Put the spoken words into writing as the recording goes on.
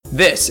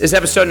This is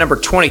episode number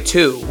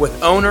 22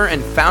 with owner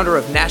and founder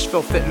of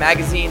Nashville Fit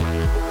Magazine,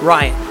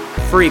 Ryan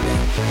Freeman.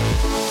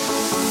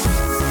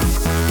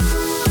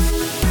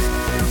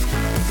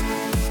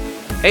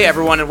 Hey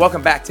everyone, and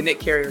welcome back to Nick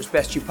Carrier's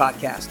Best You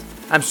podcast.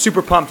 I'm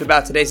super pumped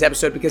about today's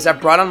episode because I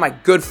brought on my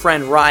good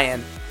friend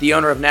Ryan, the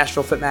owner of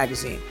Nashville Fit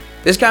Magazine.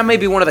 This guy may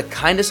be one of the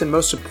kindest and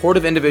most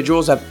supportive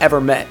individuals I've ever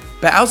met.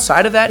 But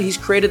outside of that, he's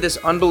created this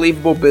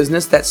unbelievable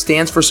business that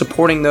stands for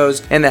supporting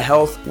those in the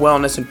health,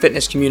 wellness, and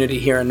fitness community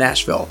here in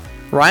Nashville.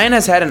 Ryan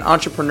has had an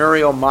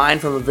entrepreneurial mind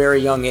from a very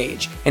young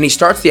age, and he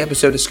starts the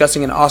episode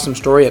discussing an awesome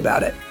story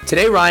about it.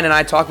 Today, Ryan and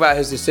I talk about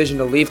his decision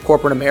to leave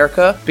corporate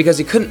America because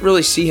he couldn't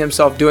really see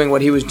himself doing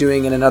what he was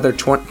doing in another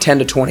 10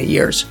 to 20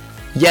 years.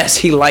 Yes,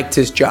 he liked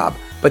his job,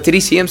 but did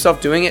he see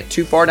himself doing it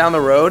too far down the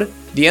road?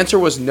 The answer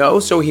was no,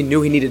 so he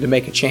knew he needed to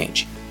make a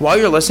change. While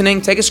you're listening,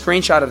 take a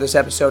screenshot of this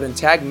episode and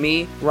tag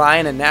me,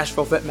 Ryan, and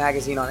Nashville Fit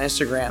Magazine on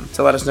Instagram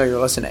to let us know you're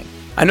listening.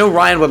 I know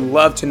Ryan would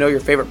love to know your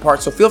favorite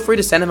parts, so feel free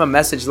to send him a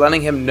message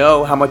letting him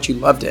know how much you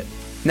loved it.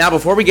 Now,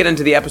 before we get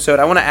into the episode,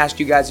 I want to ask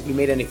you guys if you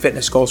made any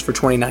fitness goals for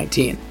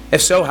 2019.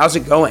 If so, how's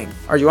it going?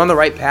 Are you on the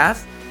right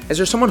path? Is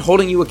there someone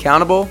holding you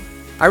accountable?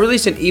 I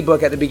released an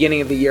ebook at the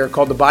beginning of the year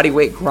called The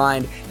Bodyweight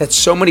Grind that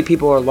so many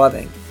people are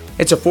loving.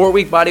 It's a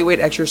 4-week bodyweight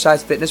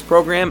exercise fitness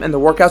program, and the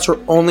workouts are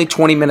only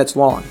 20 minutes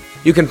long.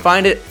 You can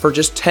find it for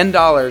just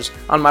 $10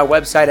 on my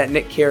website at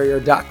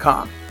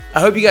nickcarrier.com. I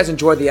hope you guys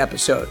enjoyed the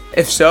episode.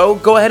 If so,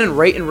 go ahead and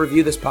rate and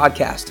review this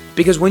podcast,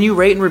 because when you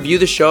rate and review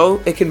the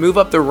show, it can move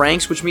up the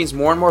ranks, which means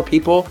more and more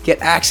people get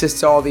access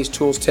to all these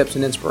tools, tips,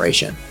 and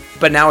inspiration.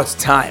 But now it's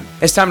time.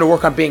 It's time to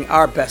work on being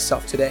our best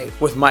self today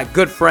with my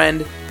good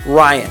friend,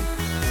 Ryan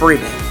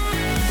Freeman.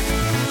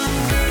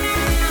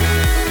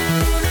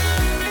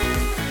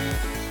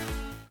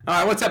 All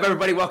right, what's up,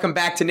 everybody? Welcome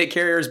back to Nick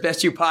Carrier's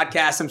Best You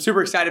podcast. I'm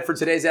super excited for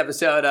today's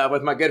episode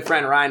with my good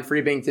friend Ryan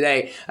Freeman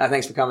today.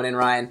 Thanks for coming in,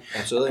 Ryan.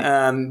 Absolutely.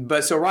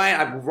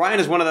 Ryan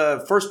is one of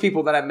the first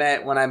people that I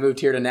met when I moved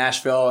here to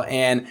Nashville,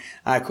 and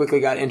I quickly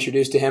got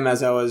introduced to him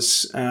as I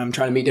was trying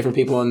to meet different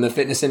people in the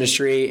fitness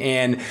industry,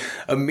 and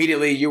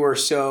immediately you were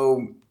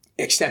so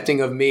accepting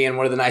of me and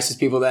one of the nicest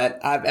people that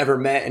I've ever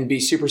met, and be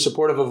super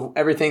supportive of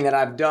everything that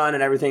I've done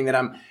and everything that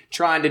I'm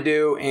trying to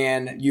do.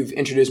 And you've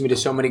introduced me to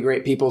so many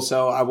great people.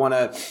 So I want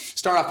to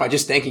start off by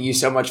just thanking you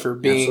so much for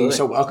being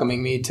so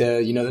welcoming me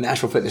to, the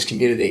Nashville fitness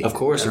community. Of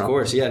course.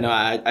 Yeah, no,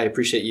 I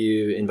appreciate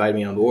you inviting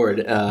me on board.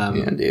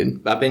 Yeah,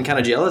 dude. I've been kind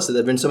of jealous that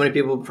there have been so many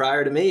people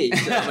prior to me.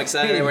 So I'm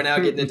excited that we're now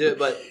getting into it,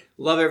 but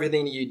love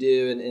everything that you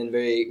do, and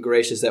very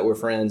gracious that we're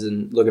friends,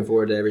 and looking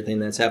forward to everything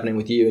that's happening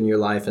with you in your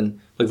life, and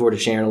looking forward to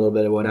sharing a little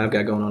bit of what I've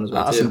got going on as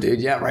well. Awesome,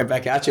 dude. Yeah, right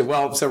back at you.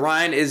 Well, so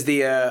Ryan is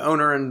the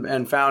owner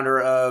and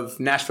founder of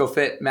Nashville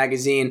Fit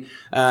Magazine.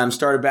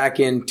 Started back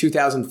in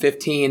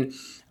 2015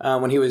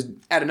 when he was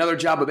at another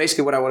job. But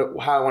basically,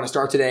 how I want to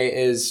start today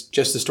is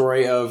just the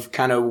story of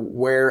kind of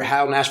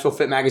how Nashville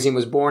Fit Magazine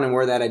was born and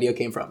where that idea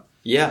came from.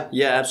 Yeah,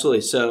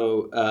 absolutely.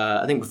 So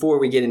I think before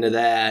we get into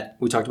that,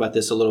 we talked about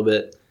this a little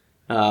bit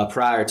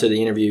prior to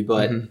the interview,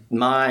 but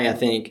I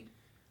think,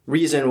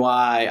 reason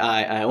why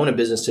I own a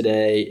business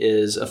today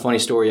is a funny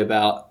story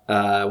about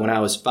when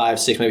I was 5,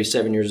 6, maybe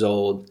 7 years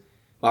old.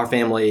 Our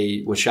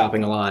family was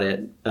shopping a lot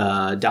at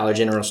Dollar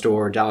General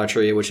store, Dollar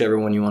Tree, whichever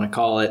one you want to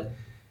call it.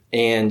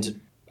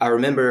 And I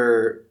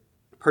remember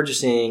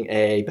purchasing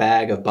a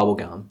bag of bubble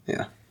gum.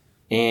 Yeah.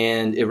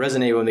 And it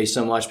resonated with me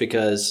so much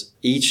because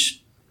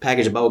each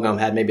package of bubble gum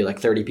had maybe like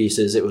 30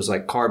 pieces. It was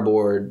like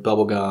cardboard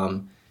bubble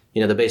gum,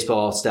 the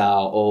baseball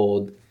style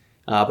old.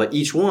 But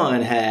each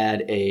one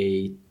had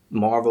a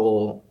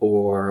Marvel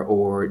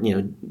or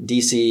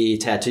DC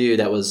tattoo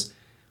that was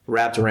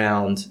wrapped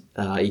around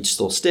each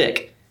little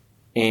stick.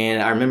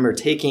 And I remember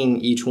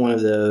taking each one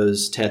of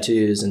those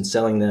tattoos and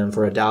selling them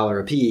for $1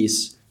 a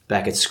piece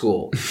back at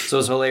school. So it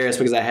was hilarious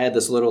because I had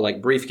this little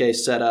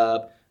briefcase set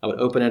up. I would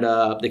open it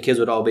up. The kids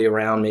would all be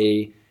around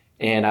me,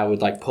 and I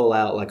would pull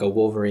out a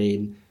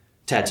Wolverine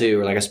tattoo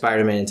or a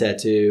Spider-Man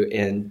tattoo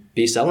and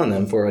be selling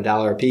them for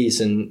 $1 a piece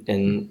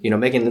and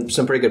making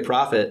some pretty good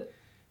profit.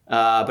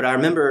 But I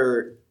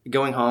remember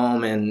going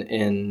home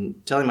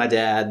and telling my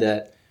dad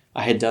that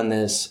I had done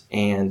this,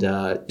 and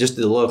just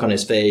the look on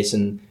his face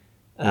and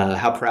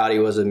how proud he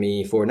was of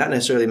me for not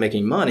necessarily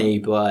making money,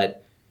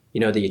 but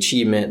the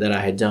achievement that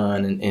I had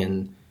done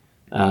and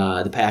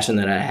the passion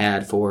that I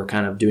had for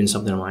kind of doing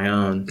something on my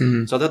own.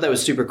 Mm-hmm. So I thought that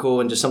was super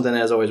cool, and just something that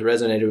has always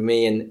resonated with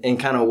me, and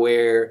kind of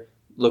where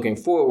looking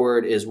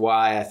forward is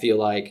why I feel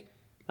like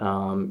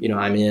I'm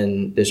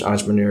in this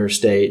entrepreneur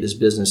state, this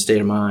business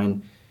state of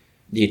mind.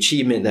 The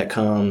achievement that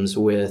comes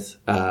with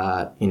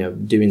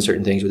doing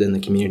certain things within the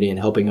community and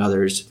helping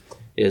others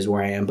is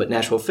where I am. But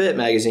Nashville Fit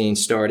Magazine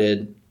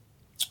started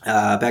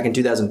back in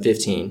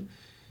 2015.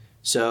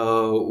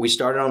 So we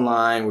started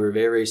online. We were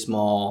very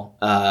small.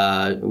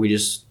 We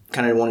just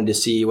kind of wanted to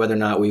see whether or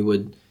not we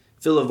would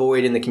fill a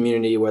void in the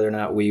community, whether or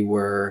not we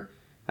were,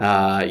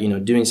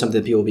 doing something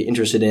that people would be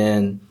interested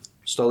in.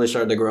 Slowly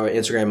started to grow an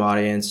Instagram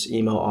audience,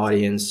 email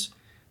audience.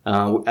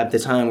 At the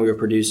time, we were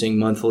producing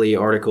monthly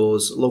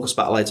articles, local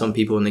spotlights on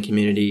people in the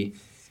community.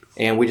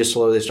 And we just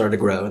slowly started to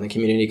grow, and the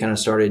community kind of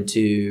started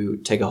to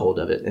take a hold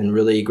of it and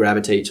really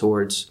gravitate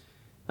towards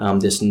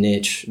this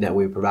niche that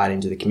we were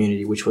providing to the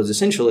community, which was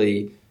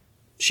essentially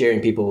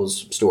sharing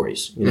people's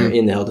stories,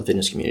 in the health and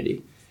fitness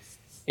community.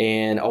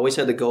 And always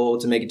had the goal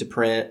to make it to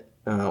print.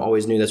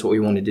 Always knew that's what we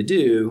wanted to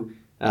do.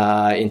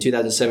 In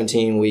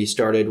 2017, we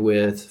started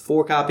with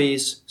 4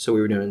 copies, so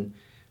we were doing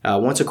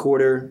once a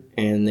quarter.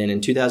 And then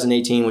in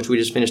 2018, which we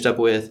just finished up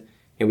with,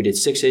 and we did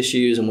 6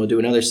 issues, and we'll do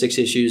another 6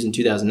 issues in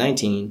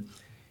 2019.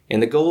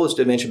 And the goal is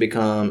to eventually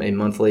become a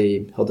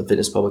monthly health and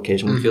fitness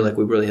publication. We feel like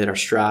we really hit our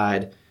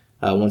stride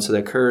once it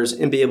occurs,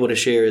 and be able to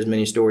share as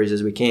many stories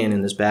as we can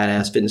in this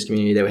badass fitness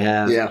community that we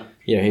have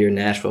here in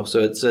Nashville.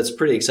 So it's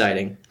pretty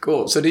exciting.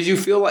 Cool. So did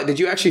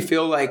you actually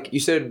feel like, you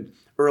said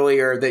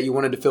earlier that you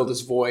wanted to fill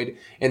this void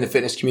in the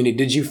fitness community.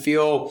 Did you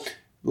feel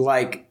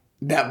like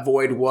that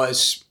void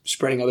was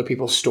spreading other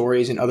people's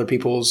stories and other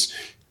people's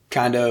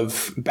kind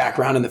of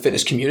background in the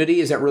fitness community?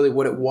 Is that really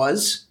what it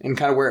was, and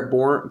kind of where it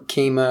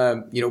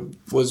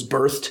was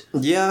birthed?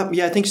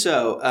 Yeah, I think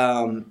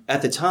so.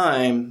 At the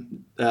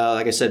time,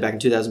 like I said, back in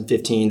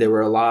 2015, there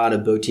were a lot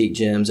of boutique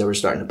gyms that were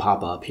starting to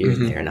pop up here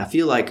and there. And I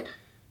feel like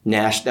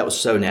that was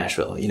so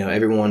Nashville.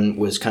 Everyone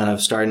was kind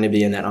of starting to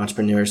be in that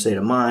entrepreneur state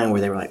of mind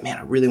where they were like, man,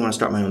 I really want to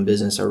start my own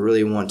business. I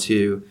really want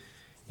to,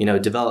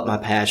 develop my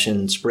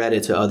passion, spread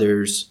it to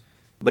others.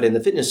 But in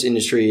the fitness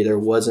industry, there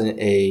wasn't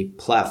a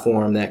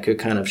platform that could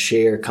kind of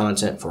share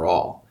content for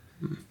all.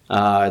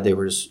 There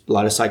was a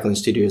lot of cycling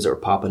studios that were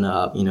popping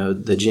up.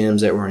 The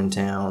gyms that were in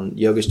town,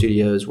 yoga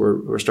studios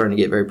were starting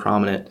to get very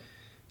prominent.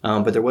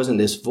 But there wasn't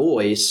this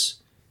voice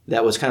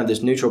that was kind of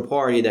this neutral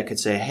party that could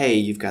say, hey,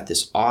 you've got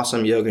this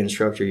awesome yoga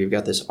instructor, you've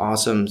got this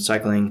awesome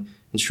cycling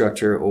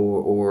instructor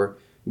or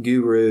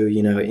guru,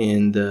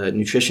 in the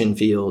nutrition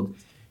field,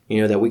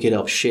 that we could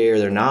help share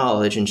their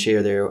knowledge and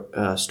share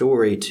their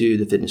story to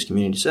the fitness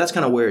community. So that's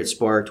kind of where it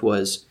sparked,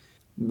 was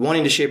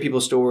wanting to share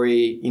people's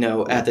story.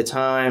 At the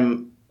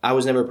time, I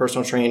was never a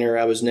personal trainer.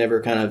 I was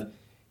never kind of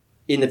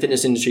in the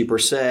fitness industry per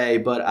se,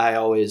 but I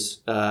always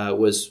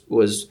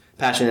was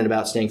passionate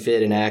about staying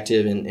fit and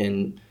active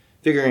and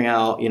figuring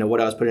out,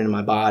 what I was putting in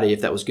my body,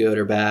 if that was good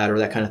or bad or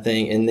that kind of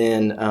thing. And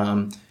then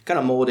kind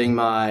of molding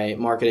my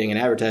marketing and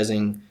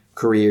advertising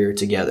career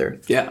together.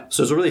 Yeah.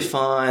 So it was really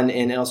fun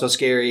and also a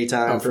scary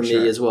time for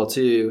me as well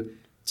too,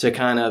 to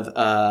kind of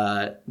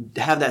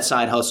have that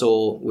side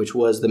hustle, which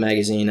was the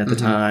magazine at the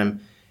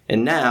time.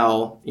 And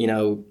now,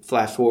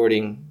 fast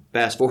forwarding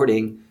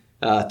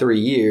 3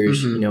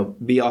 years,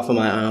 be off on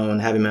my own,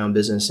 having my own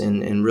business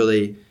and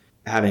really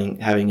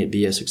having it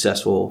be a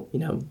successful,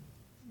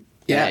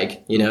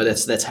 egg,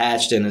 that's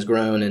hatched and has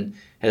grown and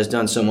has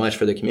done so much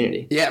for the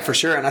community. Yeah, for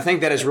sure. And I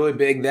think that is really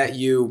big that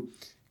you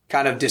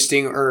kind of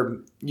distinguish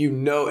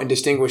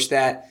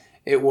that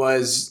it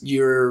was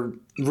you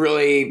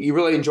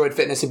really enjoyed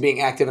fitness and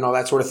being active and all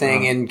that sort of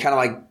thing, and kind of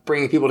like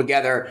bringing people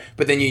together,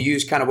 but then you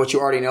use kind of what you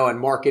already know in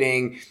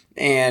marketing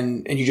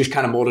and you just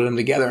kind of molded them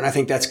together. And I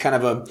think that's kind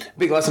of a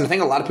big lesson. I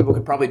think a lot of people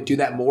could probably do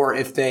that more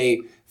if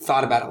they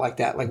thought about it like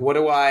that. Like, what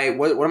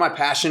am I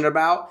passionate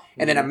about?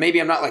 And then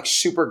maybe I'm not like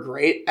super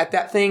great at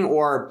that thing,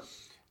 or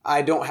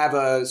I don't have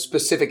a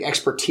specific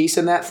expertise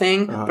in that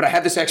thing, but I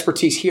have this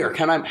expertise here.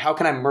 How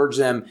can I merge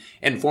them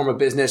and form a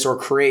business or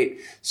create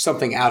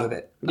something out of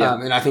it? Yeah.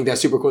 And I think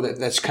that's super cool.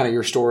 That's kind of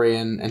your story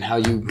and how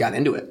you got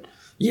into it.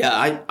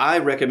 Yeah, I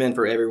recommend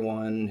for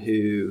everyone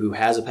who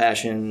has a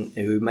passion,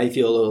 who may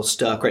feel a little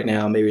stuck right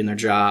now, maybe in their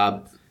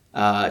job,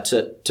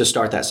 to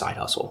start that side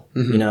hustle.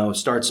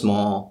 Start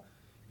small.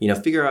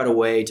 Figure out a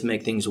way to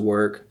make things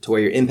work to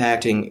where you're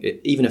impacting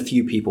even a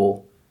few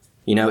people.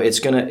 It's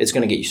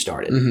gonna get you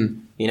started.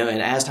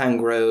 And as time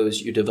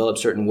grows, you develop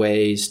certain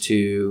ways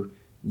to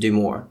do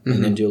more,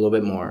 and then do a little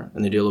bit more,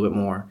 and then do a little bit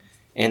more.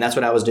 And that's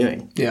what I was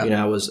doing. Yeah.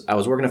 I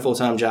was working a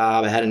full-time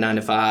job. I had a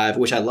 9-to-5,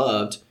 which I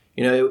loved.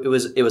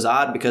 It was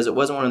odd because it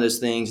wasn't one of those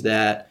things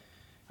that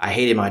I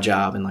hated my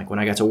job. And like when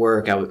I got to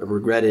work, I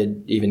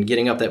regretted even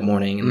getting up that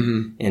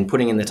morning and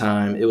putting in the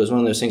time. It was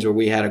one of those things where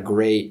we had a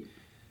great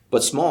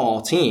but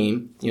small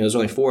team. There's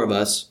only 4 of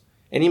us.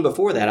 And even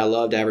before that, I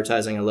loved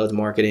advertising. I loved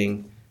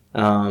marketing.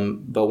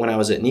 But when I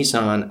was at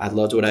Nissan, I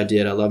loved what I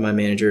did. I loved my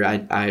manager.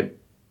 I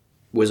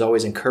was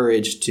always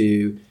encouraged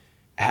to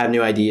have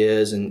new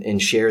ideas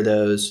and share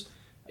those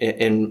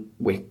and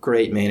with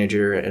great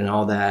manager and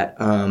all that.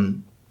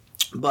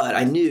 But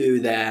I knew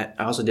that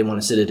I also didn't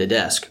want to sit at a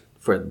desk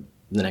for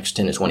the next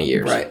 10 to 20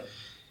 years. Right.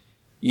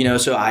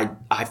 So I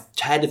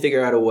had to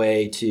figure out a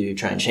way to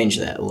try and change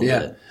that a little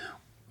bit.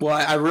 Well,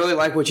 I really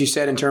like what you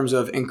said in terms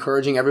of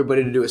encouraging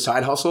everybody to do a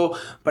side hustle,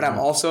 but I'm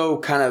also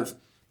kind of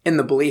in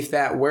the belief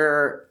that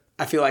where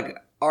I feel like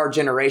our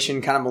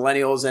generation, kind of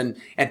millennials, and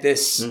at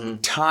this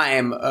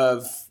time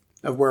of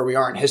where we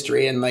are in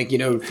history, and like,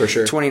 for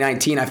sure.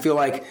 2019, I feel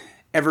like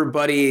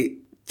everybody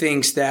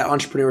thinks that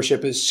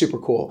entrepreneurship is super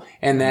cool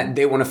and that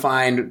they want to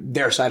find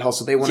their side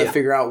hustle. They want to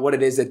figure out what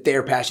it is that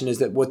their passion is,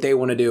 that what they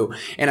want to do.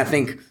 And I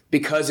think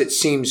because it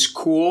seems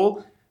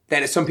cool,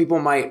 that some people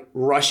might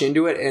rush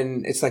into it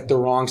and it's like the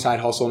wrong side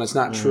hustle and it's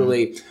not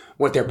truly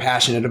what they're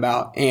passionate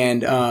about.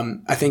 And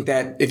I think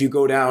that if you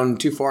go down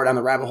too far down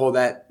the rabbit hole,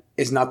 that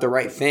is not the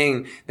right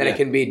thing, then it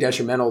can be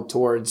detrimental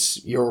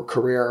towards your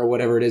career or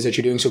whatever it is that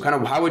you're doing. So kind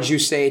of how would you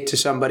say to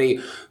somebody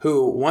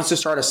who wants to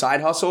start a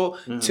side hustle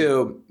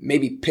to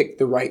maybe pick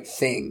the right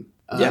thing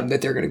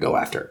that they're going to go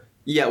after?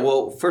 Yeah,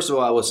 well, first of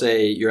all, I will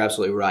say you're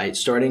absolutely right.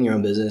 Starting your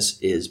own business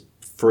is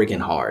freaking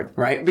hard.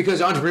 Right?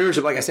 Because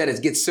entrepreneurship, like I said,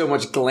 it gets so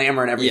much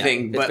glamour and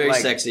everything. Yeah, it's very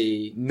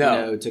sexy,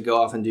 to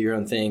go off and do your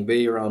own thing,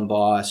 be your own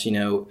boss,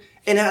 And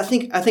I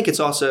think it's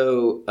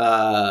also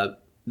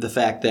the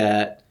fact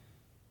that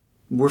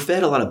we're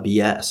fed a lot of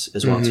BS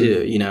as well,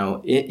 too.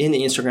 In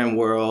the Instagram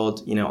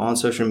world, on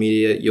social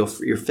media,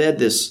 you're fed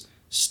this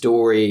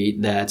story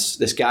that's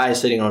this guy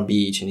is sitting on a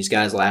beach and he's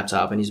got his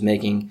laptop and he's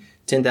making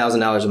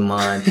 $10,000 a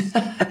month.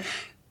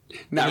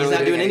 He's really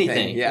not doing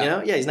anything.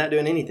 Yeah. He's not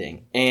doing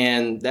anything.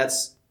 And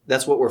that's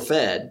what we're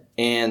fed.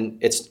 And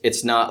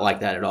it's not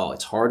like that at all.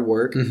 It's hard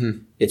work.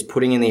 It's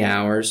putting in the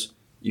hours.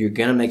 You're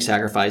going to make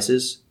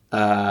sacrifices,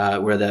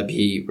 whether that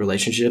be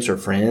relationships or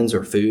friends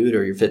or food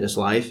or your fitness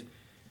life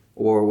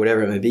or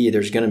whatever it may be.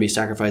 There's going to be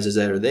sacrifices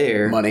that are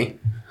there. Money.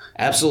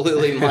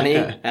 Absolutely money.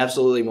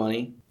 Absolutely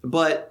money.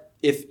 But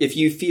if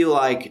you feel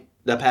like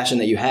the passion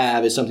that you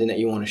have is something that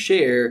you want to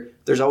share,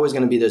 there's always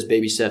going to be those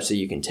baby steps that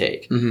you can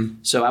take.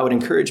 So I would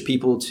encourage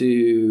people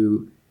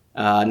to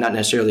not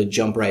necessarily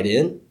jump right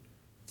in,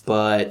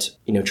 but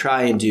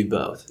try and do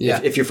both.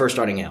 If you're first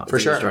starting out. For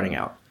sure.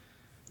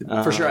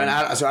 For sure. And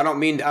I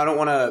don't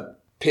want to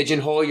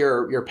pigeonhole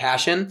your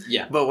passion.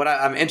 Yeah. But what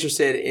I'm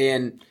interested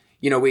in,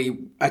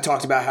 I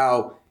talked about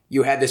how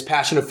you had this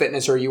passion of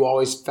fitness, or you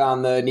always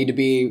found the need to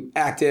be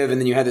active,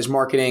 and then you had this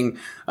marketing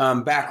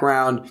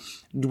background.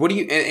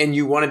 And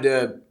you wanted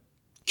to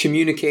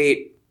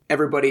communicate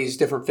everybody's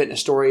different fitness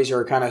stories,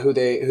 or kind of who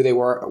they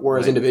were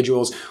as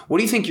individuals. What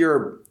do you think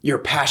your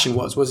passion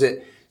was? Was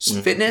it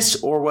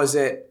fitness, or was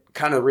it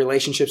kind of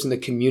relationships in the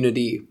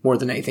community more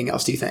than anything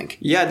else, do you think?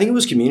 Yeah, I think it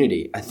was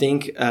community. I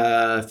think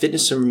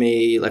fitness for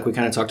me, like we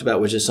kind of talked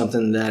about, was just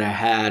something that I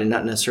had and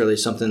not necessarily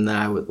something that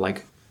I would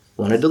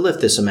wanted to lift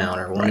this amount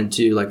or wanted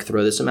to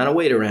throw this amount of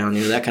weight around,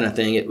 that kind of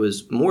thing. It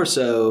was more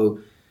so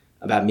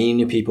about meeting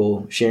new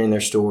people, sharing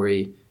their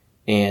story,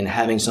 and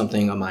having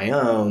something of my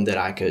own that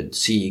I could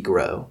see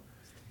grow.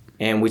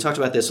 And we talked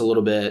about this a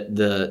little bit,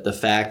 the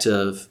fact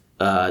of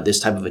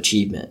this type of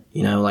achievement.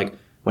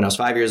 When I was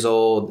 5 years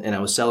old and I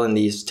was selling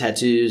these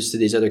tattoos to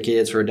these other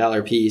kids for $1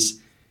 a piece,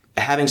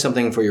 having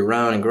something for your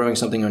own and growing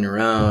something on your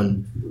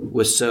own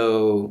was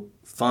so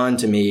fun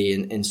to me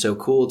and so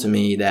cool to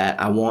me that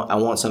I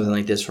want something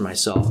like this for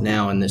myself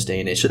now in this day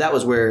and age. So that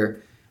was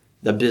where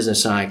the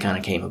business side kind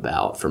of came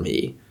about for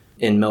me,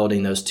 in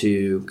melding those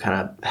two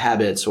kind of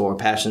habits or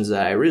passions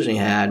that I originally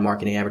had,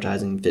 marketing,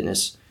 advertising,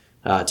 fitness,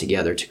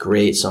 together to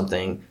create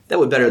something that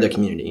would better the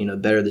community,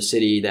 better the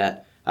city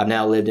that I've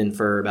now lived in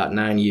for about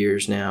 9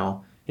 years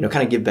now,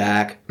 kind of give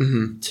back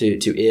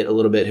to it a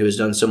little bit, who has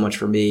done so much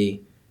for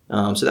me.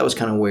 So that was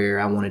kind of where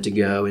I wanted to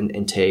go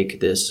and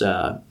take this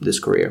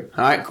career.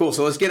 All right, cool.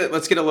 So let's get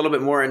a little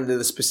bit more into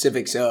the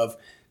specifics of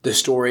the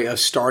story of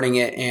starting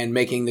it and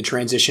making the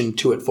transition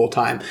to it full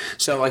time.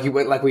 So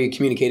like we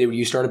communicated,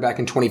 you started back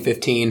in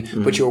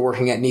 2015, but you were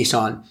working at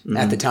Nissan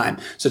at the time.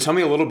 So tell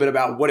me a little bit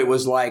about what it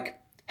was like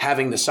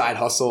having the side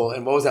hustle,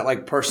 and what was that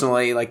like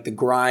personally, like the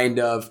grind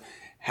of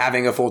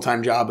having a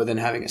full-time job but then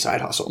having a side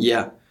hustle?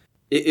 Yeah,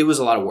 it was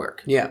a lot of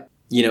work. Yeah.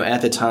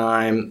 At the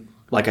time,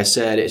 like I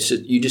said, it's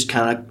just, you just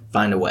kind of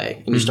find a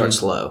way and you start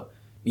slow.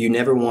 You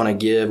never want to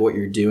give what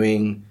you're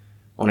doing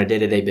on a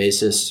day-to-day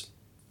basis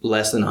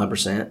less than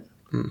 100%.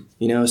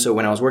 So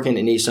when I was working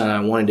at Nissan,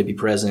 I wanted to be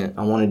present.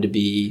 I wanted to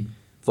be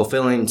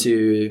fulfilling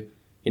to,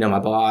 my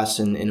boss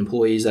and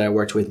employees that I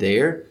worked with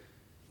there,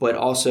 but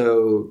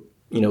also,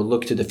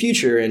 look to the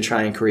future and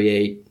try and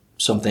create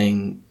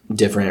something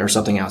different or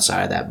something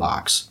outside of that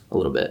box a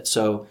little bit.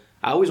 So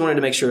I always wanted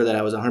to make sure that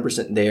I was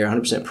 100% there,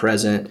 100%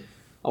 present,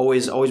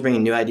 always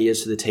bringing new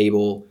ideas to the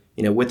table,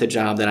 with the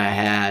job that I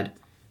had.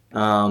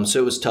 So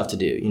it was tough to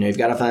do. You've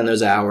got to find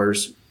those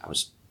hours. I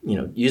was,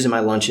 using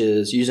my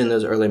lunches, using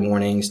those early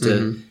mornings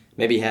to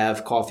maybe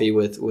have coffee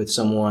with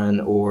someone,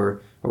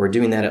 or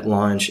doing that at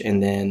lunch.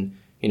 And then,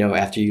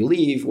 after you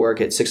leave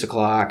work at 6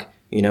 o'clock,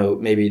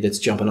 maybe that's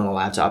jumping on a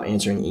laptop,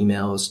 answering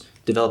emails,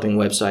 developing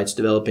websites,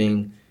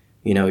 developing,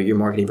 your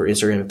marketing for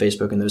Instagram and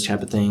Facebook and those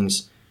type of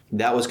things.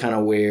 That was kind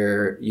of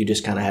where you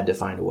just kind of had to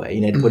find a way.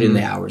 You had to put in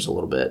the hours a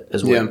little bit,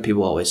 is what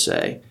people always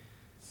say.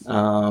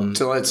 So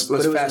let's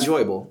but it was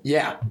enjoyable.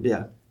 Yeah.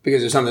 Yeah.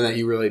 Because it's something that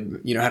you really,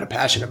 had a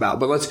passion about.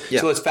 But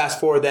let's fast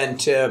forward then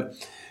to,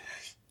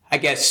 I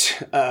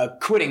guess,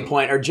 quitting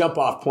point or jump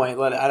off point.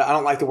 I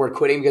don't like the word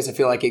quitting because I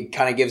feel like it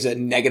kind of gives a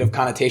negative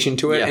connotation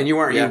to it. Yeah. And you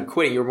weren't even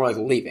quitting, you were more like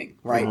leaving,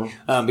 right?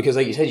 Because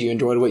like you said, you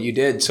enjoyed what you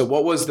did. So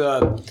what was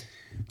the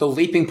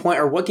leaping point,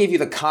 or what gave you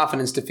the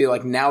confidence to feel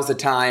like now's the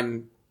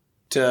time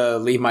to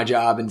leave my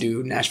job and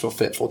do Nashville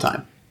Fit full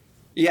time?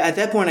 Yeah, at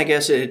that point, I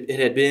guess it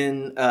had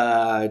been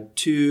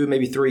 2,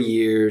 maybe 3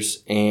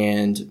 years,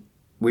 and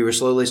we were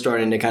slowly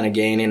starting to kind of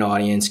gain an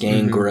audience,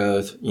 gain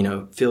growth,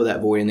 fill that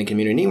void in the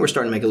community. And we're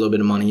starting to make a little bit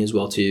of money as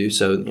well too.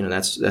 So,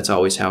 that's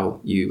always how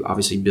you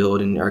obviously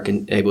build and are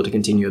able to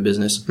continue a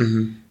business.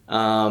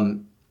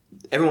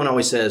 Everyone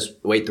always says,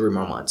 wait 3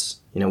 more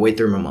months, wait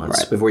 3 more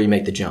months before you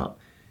make the jump.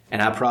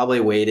 And I probably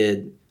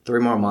waited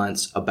 3 more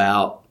months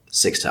about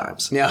 6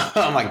 times. Yeah.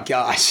 Oh my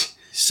gosh.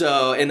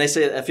 So, and I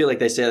feel like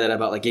they say that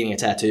about like getting a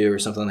tattoo or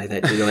something like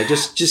that too. They're like,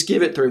 just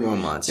give it 3 more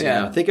months.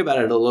 Think about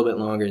it a little bit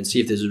longer and see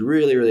if this is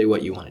really, really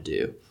what you want to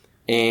do.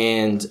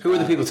 And who are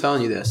the people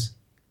telling you this?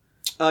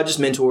 Just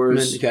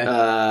mentors,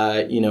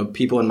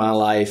 people in my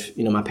life,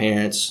 my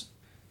parents.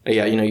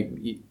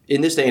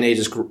 In this day and age,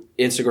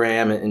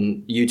 Instagram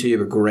and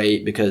YouTube are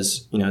great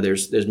because,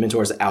 there's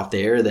mentors out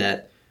there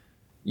that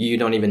you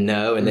don't even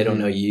know and they don't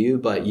know you,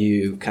 but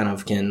you kind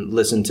of can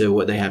listen to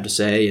what they have to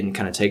say and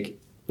kind of take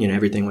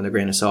everything with a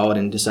grain of salt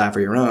and decide for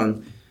your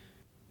own.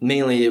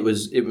 Mainly it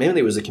was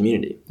the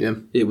community. Yeah.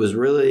 It was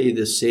really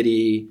the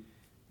city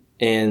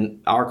and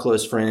our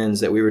close friends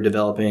that we were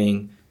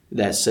developing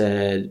that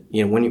said,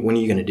 when are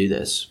you going to do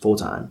this full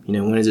time?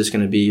 When is this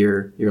going to be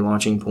your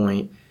launching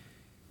point?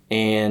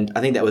 And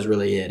I think that was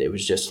really it. It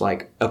was just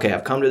like, okay,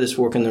 I've come to this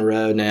fork in the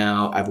road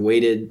now. I've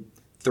waited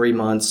 3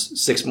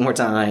 months, 6 more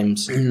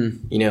times.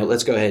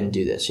 Let's go ahead and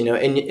do this.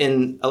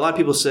 And a lot of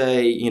people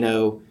say,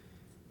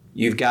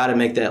 you've got to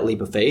make that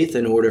leap of faith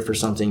in order for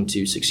something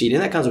to succeed.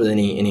 And that comes with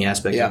any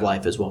aspect of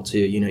life as well too.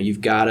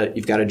 You've got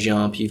to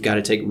jump, you've got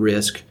to take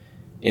risk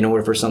in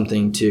order for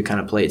something to kind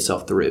of play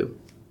itself through.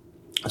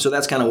 So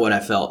that's kind of what I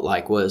felt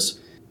like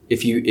was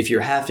if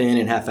you're half in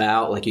and half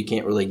out, like you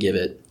can't really give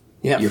it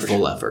your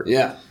full effort.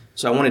 Yeah.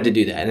 So I wanted to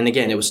do that. And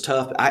again, it was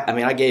tough.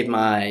 I gave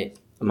my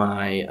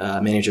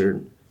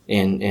manager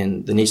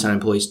and the Nissan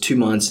employees 2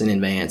 months in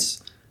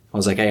advance. I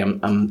was like, hey,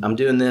 I'm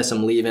doing this.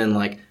 I'm leaving.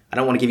 Like, I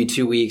don't want to give you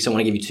 2 weeks. I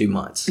want to give you 2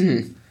 months.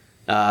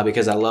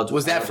 Because I loved.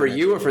 Was that for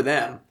you or for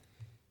them?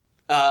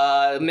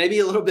 Maybe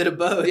a little bit of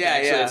both.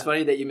 Yeah. It's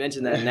funny that you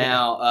mentioned that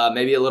now.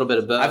 Maybe a little bit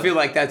of both. I feel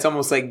like that's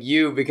almost like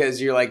you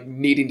because you're like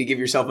needing to give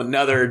yourself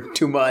another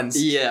 2 months.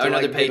 Yeah, or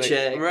another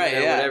paycheck. Right.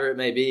 Whatever it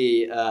may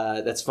be.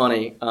 That's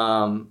funny.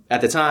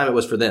 At the time, it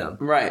was for them.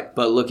 Right.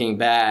 But looking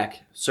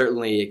back,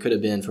 certainly it could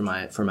have been for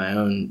my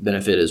own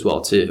benefit as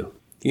well too.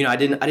 I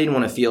didn't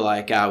want to feel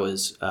like I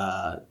was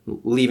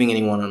leaving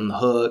anyone on the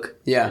hook,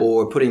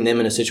 or putting them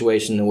in a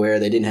situation where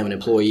they didn't have an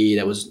employee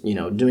that was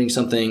doing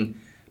something.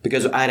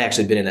 Because I'd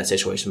actually been in that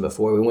situation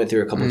before. We went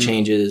through a couple of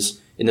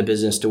changes in the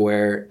business to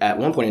where at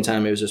one point in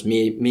time it was just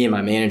me and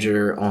my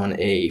manager on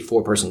a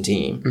 4-person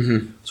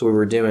team. So we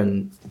were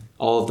doing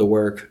all of the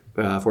work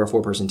for a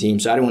 4-person team.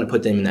 So I didn't want to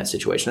put them in that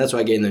situation. That's why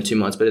I gave them 2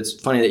 months. But it's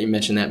funny that you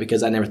mentioned that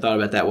because I never thought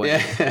about it that way.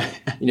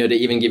 To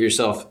even give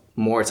yourself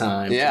more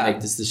time to make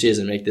this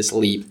decision, make this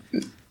leap.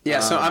 Yeah,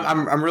 so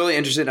I'm really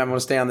interested. I'm going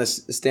to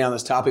stay on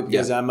this topic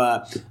because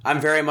I'm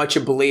very much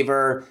a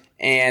believer,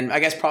 and I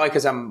guess probably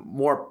because I'm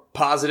more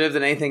positive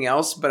than anything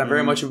else. But I'm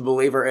very much a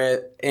believer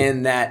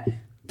in that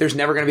there's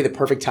never going to be the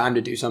perfect time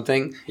to do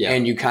something,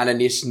 and you kind of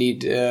just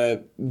need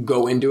to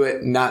go into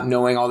it not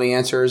knowing all the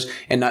answers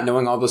and not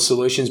knowing all the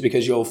solutions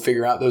because you'll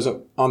figure out those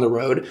on the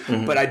road.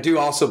 But I do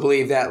also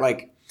believe that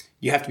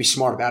you have to be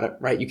smart about it,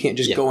 right? You can't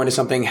just go into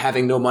something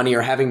having no money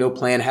or having no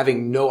plan,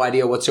 having no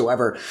idea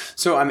whatsoever.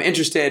 So I'm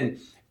interested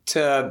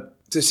to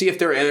see if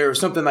there was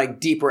something like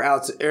deeper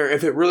out, or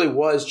if it really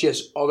was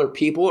just other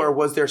people, or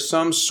was there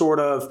some sort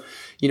of,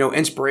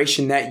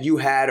 inspiration that you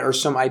had or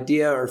some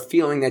idea or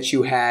feeling that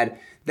you had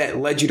that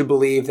led you to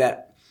believe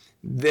that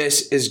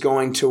this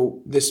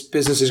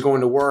business is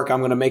going to work. I'm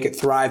going to make it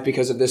thrive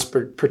because of this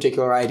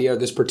particular idea or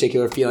this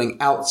particular feeling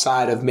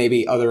outside of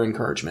maybe other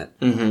encouragement.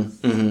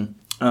 Real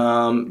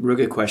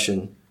good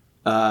question.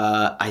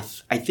 I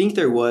think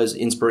there was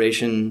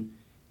inspiration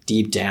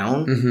deep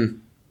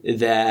down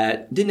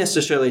that didn't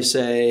necessarily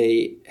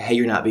say, hey,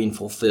 you're not being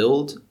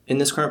fulfilled in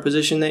this current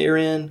position that you're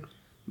in.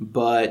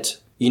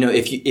 But,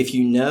 if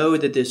you know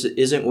that this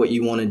isn't what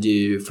you want to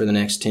do for the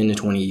next 10 to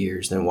 20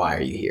 years, then why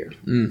are you here?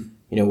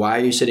 Why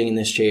are you sitting in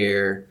this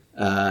chair,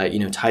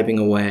 typing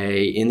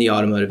away in the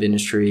automotive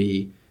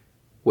industry,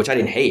 which I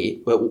didn't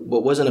hate, but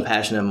wasn't a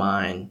passion of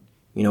mine.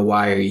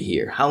 Why are you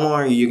here? How long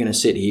are you going to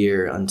sit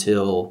here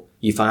until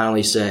you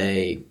finally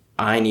say,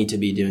 I need to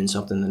be doing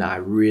something that I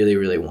really,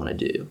 really want to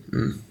do,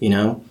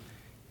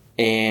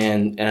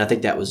 And I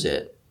think that was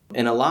it.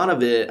 And a lot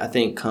of it, I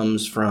think,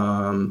 comes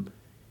from,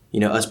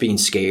 us being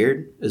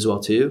scared as well,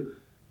 too.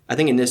 I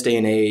think in this day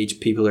and age,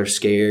 people are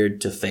scared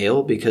to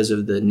fail because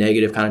of the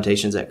negative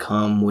connotations that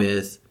come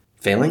with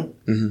failing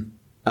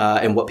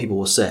and what people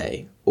will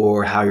say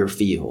or how you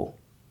feel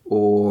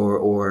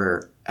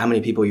or how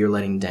many people you're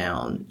letting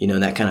down,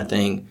 that kind of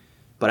thing.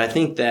 But I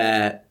think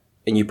that,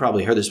 and you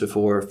probably heard this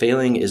before,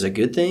 failing is a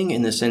good thing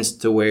in the sense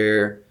to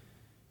where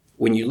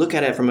when you look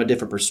at it from a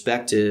different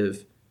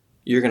perspective,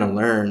 you're going to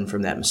learn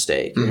from that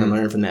mistake. You're going to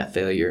learn from that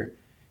failure.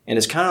 And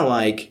it's kind of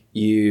like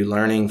you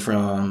learning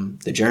from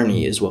the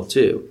journey as well,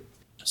 too.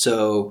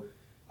 So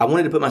I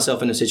wanted to put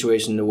myself in a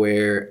situation to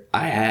where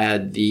I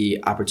had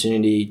the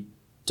opportunity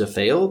to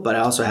fail, but I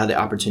also had the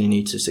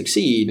opportunity to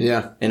succeed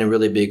in a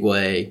really big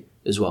way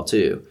as well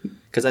too.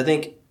 Because I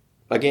think,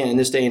 again, in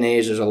this day and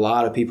age, there's a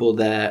lot of people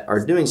that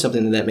are doing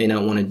something that may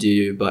not want to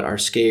do, but are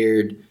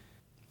scared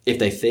if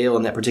they fail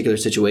in that particular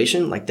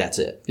situation, like that's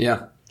it.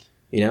 Yeah.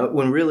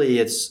 When really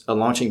it's a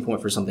launching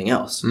point for something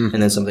else, and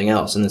then something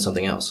else, and then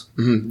something else.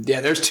 Mm-hmm. Yeah,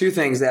 there's two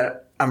things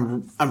that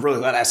I'm really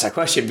glad I asked that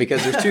question,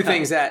 because there's two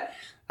things that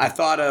I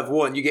thought of.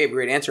 Well, and you gave a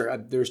great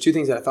answer. There's two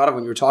things that I thought of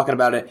when you were talking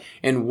about it.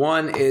 And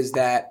one is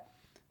that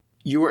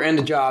you were in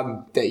a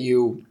job that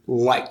you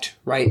liked,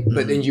 right?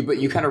 Mm-hmm. But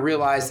you kind of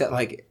realized that,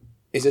 like,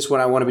 is this what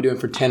I want to be doing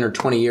for 10 or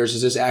 20 years?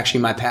 Is this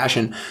actually my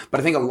passion? But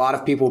I think a lot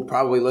of people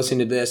probably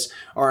listening to this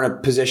are in a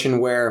position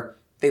where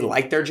they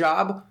like their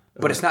job,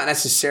 but it's not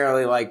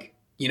necessarily like,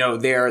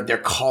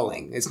 their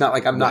calling. It's not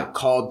like I'm not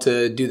called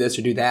to do this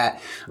or do that.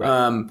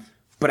 Right.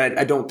 But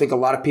I don't think a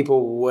lot of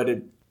people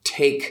would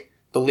take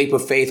the leap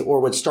of faith or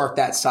would start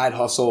that side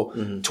hustle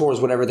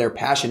towards whatever their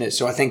passion is.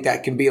 So I think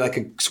that can be like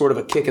a sort of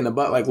a kick in the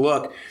butt. Like,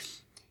 look,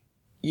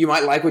 you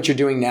might like what you're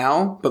doing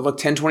now, but look,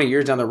 10, 20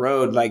 years down the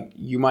road, like,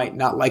 you might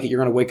not like it. You're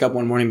going to wake up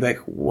one morning and be like,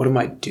 what am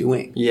I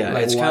doing? Yeah,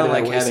 like, it's kind of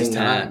like having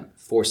that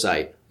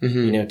foresight,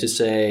 to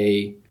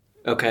say,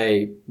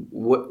 okay,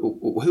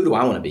 who do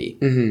I want to be,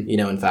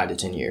 in 5 to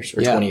 10 years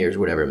or 20 years,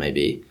 whatever it may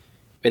be.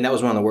 And that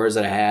was one of the words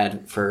that I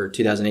had for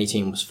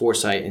 2018 was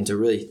foresight, and to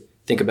really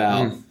think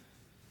about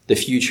the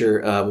future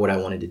of what I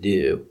wanted to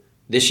do.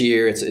 This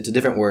year, it's a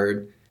different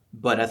word,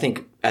 but I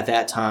think at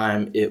that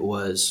time it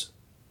was,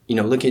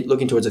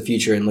 looking towards the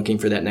future and looking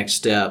for that next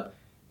step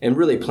and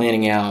really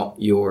planning out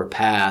your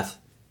path,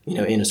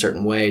 in a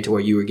certain way to where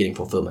you were getting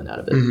fulfillment out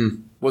of it.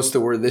 Mm-hmm. What's the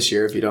word this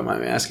year, if you don't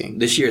mind me asking?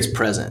 This year it's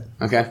present.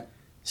 Okay.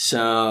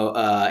 So,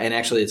 and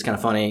actually it's kind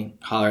of funny,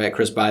 holler at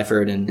Chris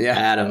Byford and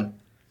Adam.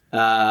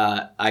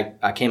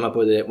 I came up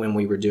with it when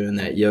we were doing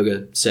that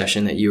yoga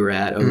session that you were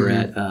at over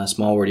at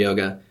Small World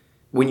Yoga.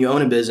 When you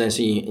own a business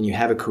and you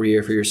have a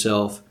career for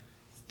yourself,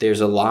 there's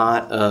a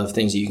lot of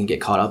things that you can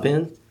get caught up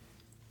in.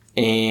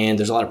 And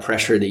there's a lot of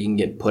pressure that you can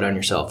get put on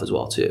yourself as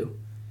well too.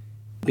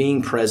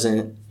 Being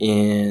present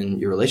in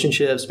your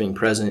relationships, being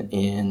present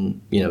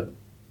in,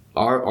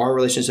 our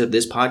relationship,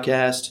 this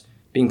podcast,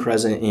 being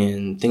present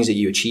in things that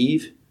you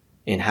achieve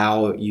and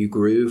how you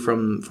grew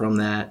from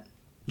that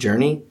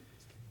journey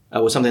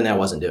was something that I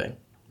wasn't doing,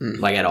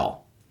 like at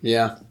all.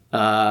 Yeah.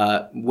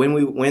 When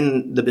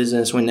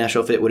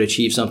Nashville Fit would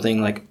achieve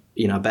something like,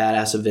 a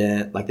badass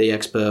event like the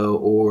Expo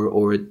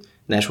or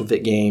Nashville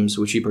Fit Games,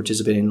 which you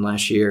participated in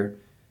last year,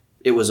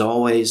 I was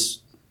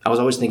always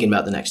thinking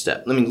about the next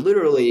step. I mean,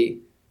 literally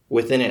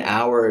within an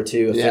hour or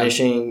two of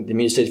finishing the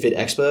Music City Fit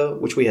Expo,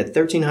 which we had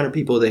 1,300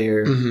 people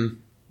there,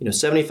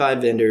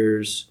 75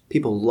 vendors,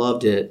 people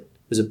loved it.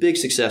 It was a big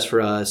success for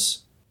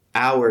us.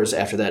 Hours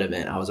after that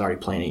event, I was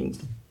already planning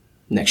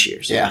next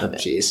year's event.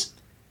 Jeez.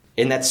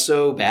 And that's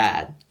so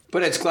bad.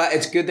 But it's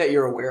good that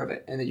you're aware of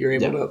it and that you're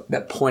able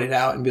to point it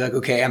out and be like,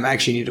 okay, I'm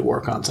actually need to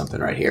work on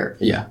something right here.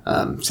 Yeah.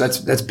 So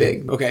that's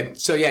big. Okay.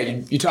 So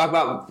you talk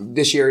about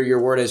this year, your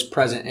word is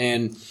present,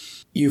 and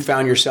you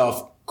found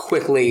yourself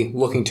quickly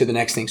looking to the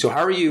next thing. So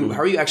how are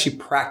you actually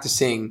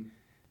practicing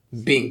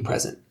being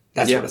present?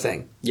 That sort of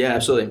thing. Yeah,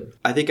 absolutely.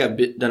 I think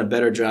I've done a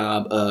better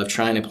job of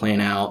trying to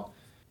plan out,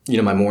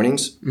 my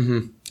mornings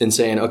and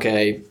saying,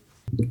 okay,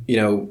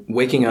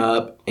 waking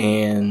up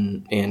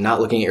and not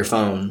looking at your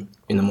phone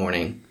in the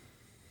morning,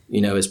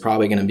 is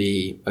probably going to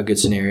be a good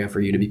scenario for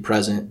you to be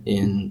present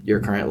in your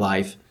current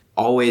life.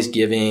 Always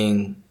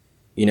giving,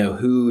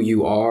 who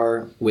you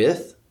are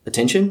with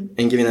attention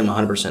and giving them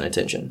 100%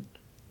 attention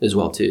as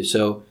well too.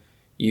 So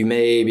you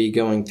may be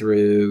going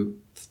through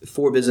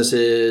 4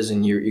 businesses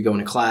and you're going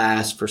to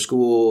class for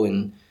school,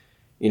 and,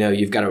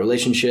 you've got a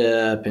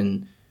relationship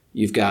and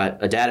you've got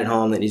a dad at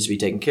home that needs to be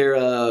taken care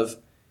of.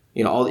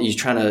 All that you're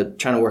trying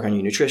to work on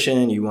your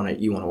nutrition. You want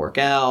to work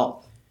out.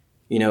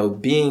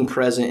 Being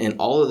present in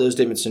all of those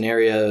different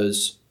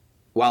scenarios,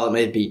 while it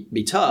may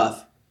be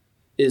tough,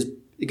 is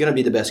going to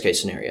be the best case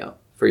scenario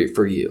for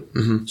you.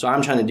 Mm-hmm. So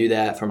I'm trying to do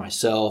that for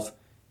myself.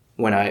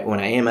 When I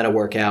am at a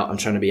workout, I'm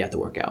trying to be at the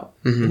workout.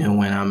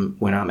 Mm-hmm.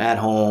 When I'm at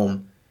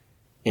home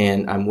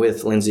and I'm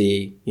with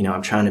Lindsay,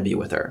 I'm trying to be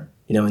with her.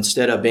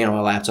 Instead of being on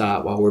my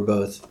laptop while we're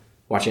both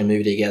watching a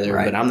movie together,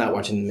 but I'm not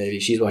watching the movie,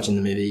 she's watching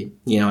the movie,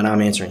 and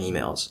I'm answering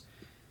emails.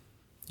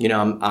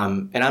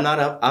 I'm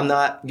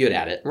not good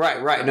at it.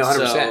 Right. No,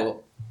 100%.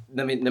 So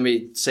let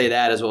me say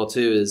that as well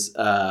too is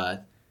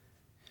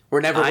we're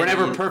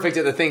never perfect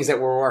at the things that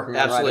we're working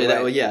on.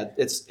 Absolutely.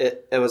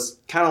 It was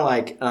kind of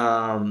like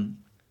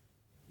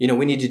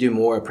we need to do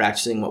more of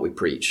practicing what we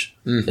preach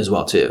as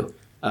well too.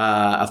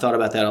 I've thought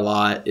about that a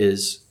lot.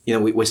 Is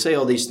we say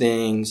all these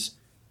things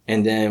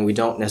and then we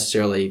don't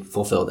necessarily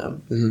fulfill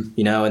them.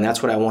 Mm-hmm. And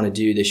that's what I want to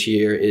do this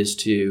year is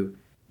to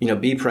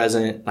be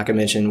present, like I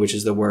mentioned, which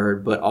is the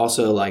word, but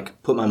also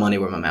like put my money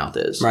where my mouth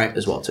is, right,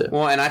 as well too.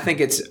 Well, and I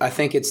think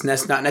it's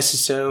not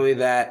necessarily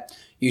that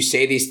you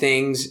say these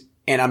things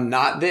and I'm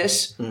not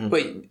this,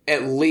 but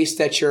at least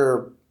that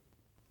you're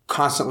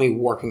constantly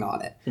working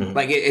on it. Mm-hmm.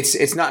 Like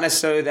it's not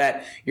necessarily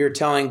that you're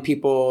telling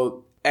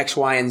people X,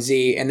 Y, and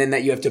Z, and then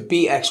that you have to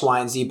be X, Y,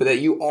 and Z, but that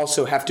you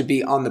also have to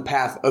be on the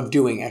path of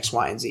doing X,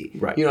 Y, and Z.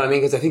 Right. You know what I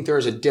mean? Because I think there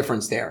is a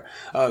difference there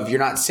of you're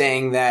not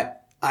saying that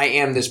I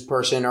am this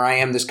person or I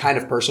am this kind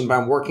of person, but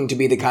I'm working to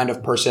be the kind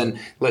of person.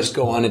 Let's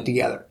go on it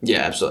together. Yeah,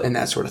 absolutely. And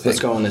that sort of thing.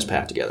 Let's go on this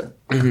path together.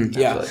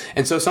 Yeah.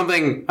 And so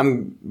something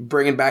I'm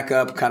bringing back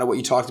up kind of what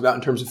you talked about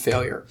in terms of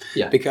failure.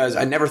 Yeah. Because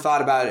I never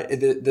thought about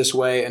it this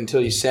way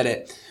until you said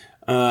it.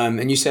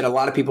 And you said a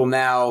lot of people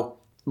now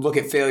look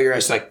at failure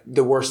as like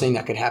the worst thing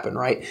that could happen,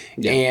 right?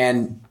 Yeah.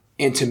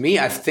 And to me,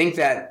 I think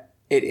that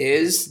it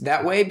is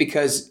that way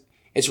because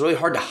it's really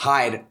hard to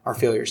hide our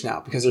failures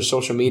now because there's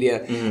social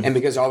media and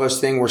because all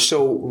those things were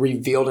so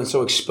revealed and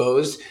so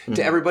exposed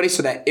to everybody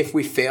so that if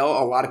we fail,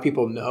 a lot of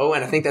people know.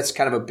 And I think that's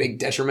kind of a big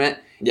detriment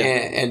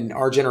in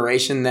our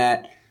generation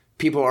that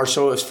people are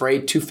so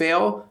afraid to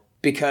fail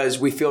because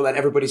we feel that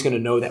everybody's going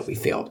to know that we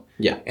failed.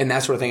 Yeah. And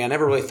that sort of thing. I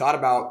never really thought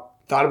about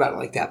it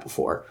like that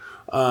before.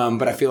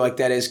 But I feel like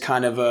that is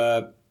kind of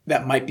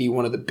that might be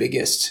one of the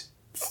biggest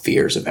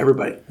fears of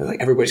everybody.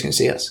 Like everybody's going to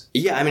see us.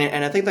 Yeah. I mean,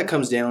 and I think that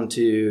comes down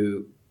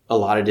to a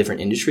lot of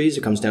different industries.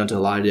 It comes down to a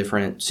lot of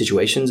different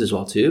situations as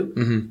well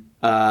too.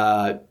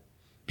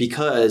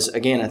 Because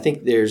again, I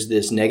think there's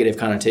this negative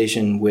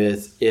connotation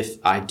with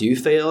if I do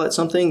fail at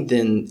something,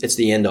 then it's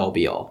the end all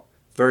be all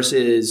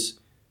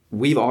versus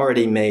we've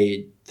already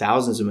made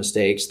thousands of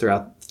mistakes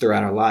throughout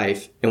our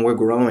life and we're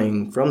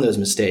growing from those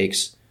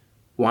mistakes.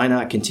 Why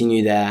not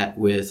continue that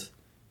with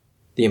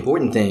the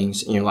important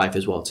things in your life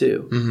as well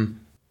too?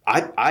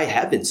 I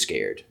have been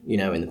scared,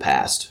 in the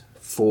past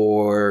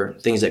for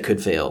things that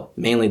could fail,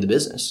 mainly the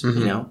business.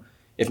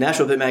 If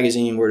National Fit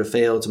Magazine were to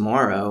fail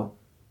tomorrow,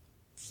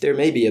 there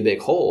may be a big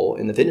hole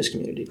in the fitness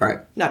community. Right.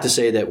 Not to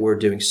say that we're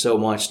doing so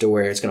much to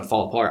where it's going to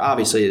fall apart.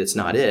 Obviously, that's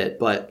not it.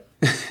 But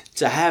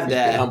to have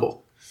that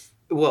humble.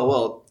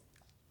 Well,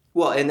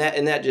 and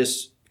that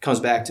just comes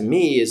back to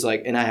me is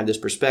like, and I have this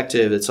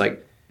perspective. It's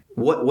like,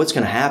 what's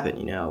going to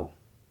happen?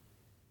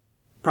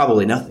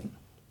 Probably nothing.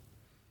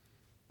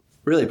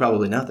 Really,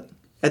 probably nothing.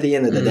 At the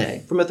end of the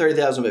day, from a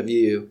 30,000 foot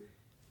view,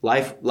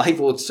 life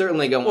will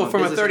certainly go on. Well,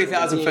 from a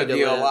 30,000 foot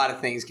view, a lot of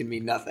things can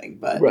mean nothing.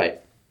 But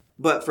right.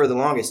 But for the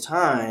longest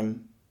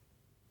time,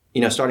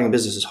 starting a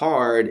business is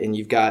hard, and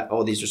you've got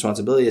all these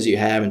responsibilities you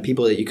have, and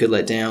people that you could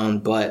let down.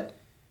 But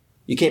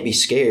you can't be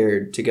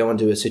scared to go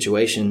into a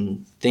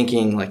situation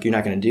thinking like you're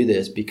not going to do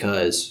this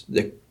because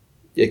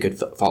it could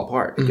fall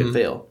apart, it could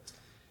fail,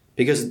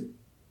 because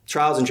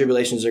trials and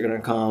tribulations are going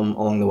to come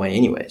along the way,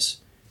 anyways.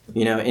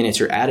 And it's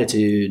your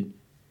attitude.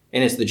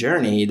 And it's the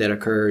journey that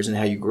occurs and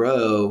how you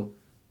grow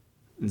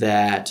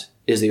that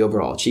is the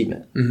overall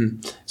achievement.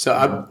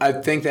 So I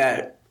think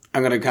that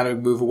I'm going to kind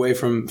of move away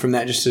from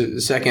that just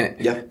a second.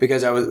 Yeah.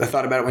 Because I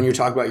thought about it when you were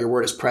talking about your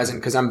word is present,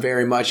 because I'm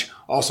very much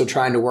also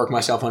trying to work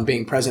myself on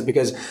being present,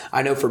 because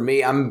I know for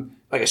me, I'm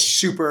like a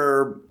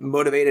super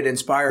motivated,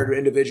 inspired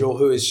individual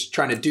who is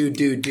trying to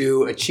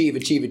do, achieve,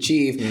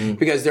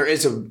 because there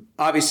is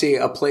obviously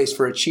a place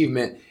for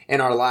achievement in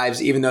our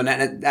lives, even though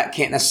that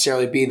can't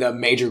necessarily be the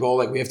major goal.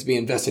 Like we have to be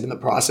invested in the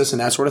process and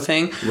that sort of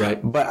thing. Right.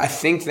 But I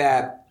think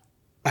that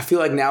I feel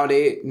like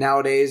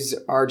nowadays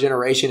our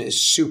generation is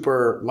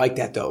super like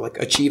that though. Like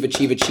achieve.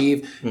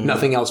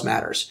 Nothing else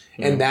matters.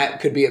 And that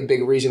could be a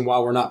big reason why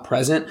we're not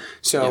present.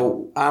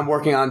 So I'm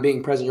working on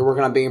being present. You're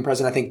working on being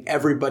present. I think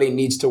everybody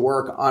needs to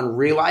work on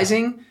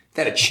realizing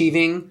that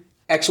achieving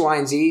X, Y,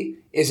 and Z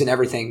isn't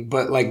everything,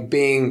 but like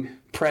being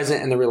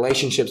present in the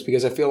relationships,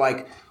 because I feel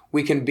like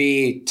we can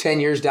be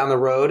 10 years down the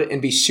road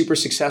and be super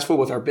successful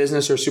with our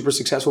business or super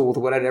successful with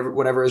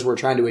whatever it is we're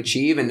trying to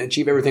achieve and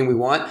achieve everything we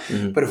want.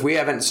 But if we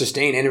haven't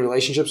sustained any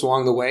relationships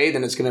along the way,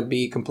 then it's going to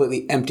be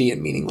completely empty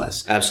and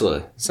meaningless.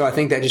 Absolutely. So I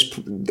think that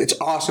it's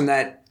awesome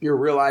that you're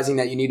realizing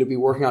that you need to be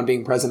working on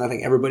being present. I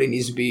think everybody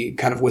needs to be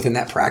kind of within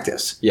that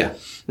practice. Yeah.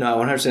 No,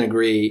 I 100%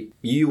 agree.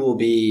 You will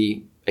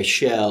be a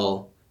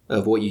shell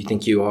of what you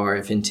think you are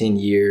if in 10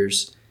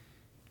 years,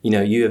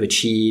 you have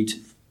achieved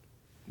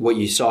what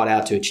you sought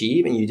out to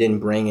achieve and you didn't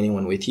bring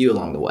anyone with you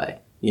along the way,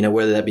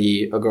 whether that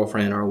be a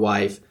girlfriend or a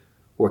wife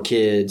or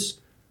kids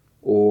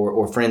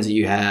or friends that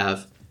you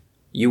have.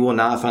 You will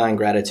not find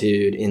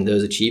gratitude in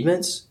those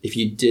achievements if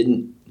you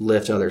didn't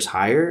lift others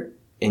higher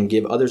and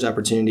give others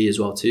opportunity as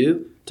well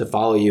too to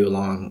follow you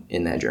along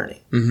in that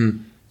journey.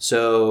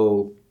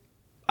 So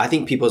I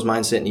think people's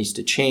mindset needs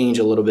to change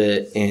a little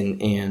bit,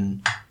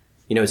 and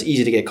it's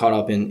easy to get caught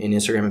up in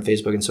Instagram and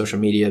Facebook and social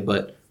media,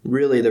 but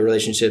really the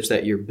relationships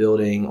that you're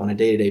building on a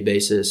day-to-day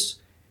basis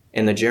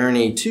and the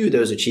journey to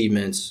those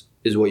achievements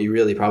is what you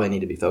really probably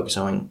need to be focused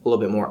on a little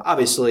bit more.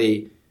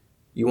 Obviously,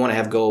 you want to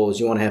have goals,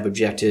 you want to have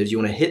objectives, you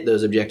want to hit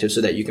those objectives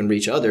so that you can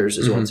reach others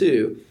as well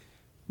too.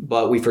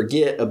 But we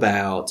forget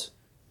about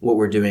what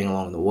we're doing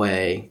along the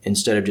way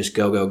instead of just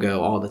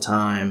go all the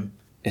time,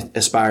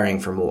 aspiring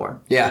for more.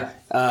 Yeah.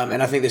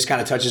 And I think this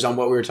kind of touches on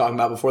what we were talking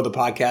about before the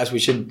podcast. We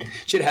should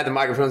have had the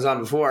microphones on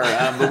before,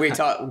 but we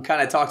kind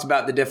of talked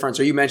about the difference,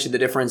 or you mentioned the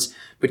difference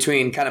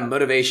between kind of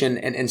motivation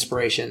and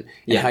inspiration,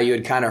 and how you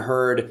had kind of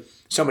heard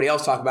somebody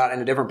else talk about in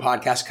a different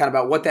podcast, kind of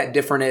about what that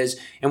difference is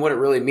and what it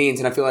really means.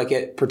 And I feel like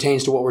it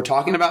pertains to what we're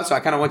talking about. So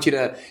I kind of want you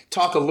to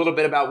talk a little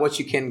bit about what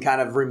you can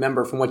kind of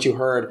remember from what you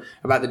heard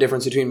about the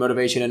difference between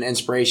motivation and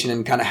inspiration,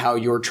 and kind of how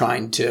you're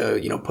trying to,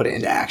 put it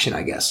into action,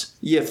 I guess.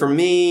 Yeah, for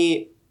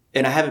me,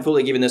 and I haven't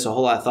fully given this a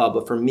whole lot of thought,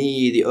 but for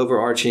me, the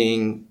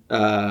overarching,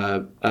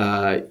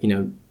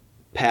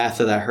 path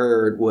that I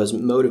heard was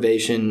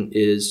motivation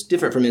is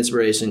different from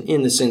inspiration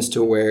in the sense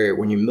to where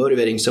when you're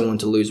motivating someone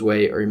to lose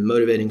weight, or you're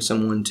motivating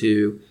someone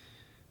to,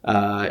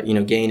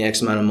 gain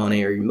X amount of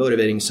money, or you're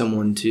motivating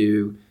someone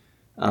to,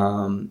 be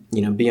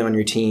on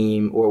your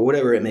team, or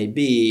whatever it may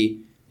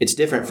be, it's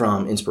different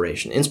from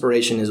inspiration.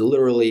 Inspiration is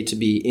literally to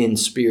be in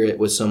spirit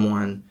with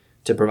someone,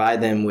 to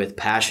provide them with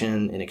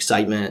passion and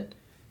excitement,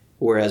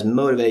 whereas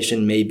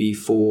motivation may be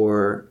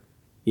for,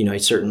 a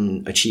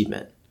certain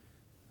achievement.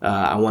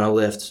 I want to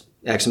lift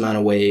X amount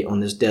of weight on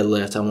this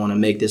deadlift. I want to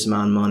make this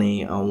amount of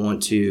money. I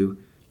want to,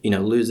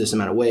 lose this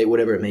amount of weight,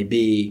 whatever it may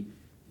be.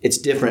 It's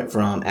different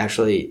from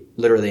actually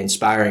literally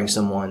inspiring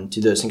someone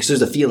to those things, because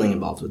there's a feeling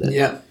involved with it.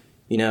 Yeah.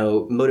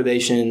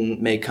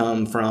 Motivation may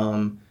come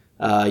from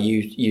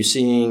you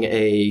seeing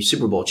a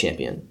Super Bowl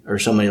champion or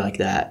somebody like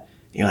that.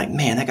 You're like,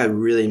 man, that guy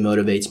really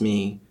motivates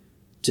me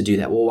to do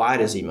that. Well, why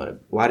does he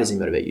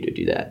motivate you to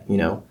do that?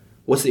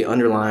 What's the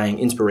underlying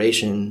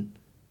inspiration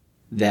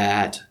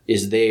that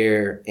is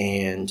there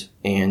and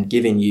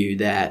giving you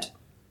that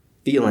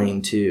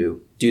feeling to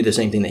do the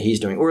same thing that he's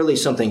doing, or at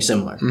least something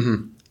similar.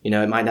 Mm-hmm.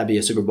 It might not be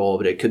a Super Bowl,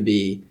 but it could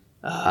be,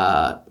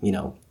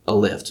 a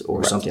lift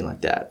or something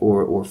like that,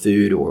 or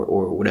food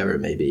or whatever it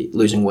may be,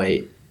 losing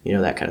weight,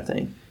 that kind of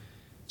thing.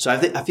 So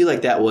I feel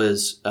like that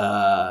was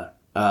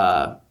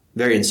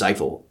very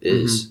insightful.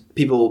 Is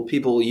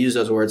people use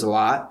those words a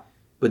lot,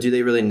 but do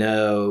they really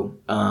know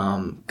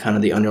kind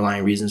of the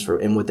underlying reasons for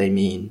and what they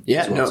mean?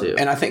 Yeah, too?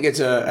 And I think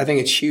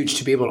it's huge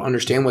to be able to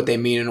understand what they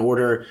mean in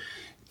order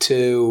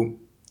to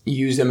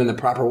use them in the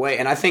proper way.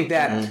 And I think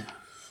that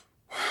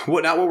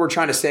what we're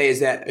trying to say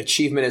is that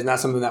achievement is not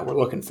something that we're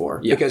looking for,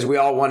 because we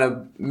all want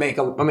to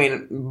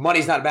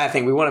money's not a bad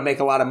thing. We want to make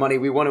a lot of money.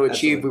 We want to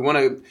achieve. Absolutely. We want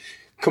to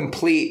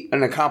complete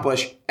and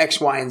accomplish X,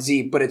 Y, and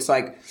Z. But it's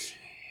like,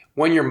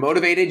 when you're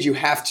motivated, you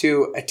have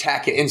to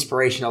attack it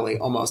inspirationally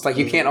almost. Like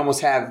you can't almost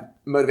have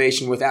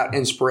motivation without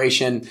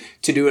inspiration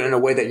to do it in a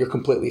way that you're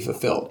completely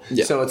fulfilled.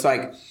 Yeah. So it's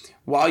like,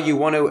 while you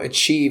want to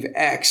achieve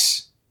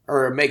X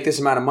or make this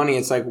amount of money,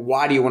 it's like,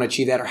 why do you want to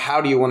achieve that, or how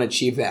do you want to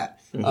achieve that?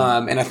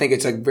 Mm-hmm. And I think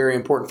it's very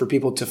important for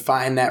people to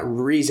find that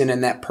reason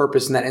and that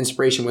purpose and that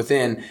inspiration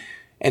within,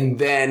 and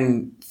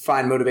then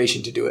find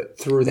motivation to do it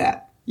through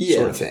that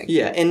sort of thing.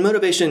 Yeah, and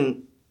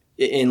motivation,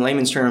 in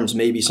layman's terms,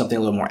 maybe something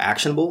a little more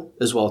actionable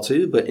as well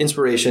too, but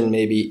inspiration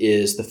maybe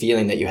is the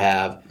feeling that you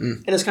have,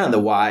 and it's kind of the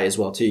why as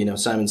well too.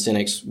 Simon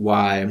Sinek's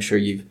why, I'm sure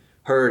you've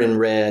heard and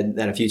read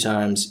that a few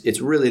times. It's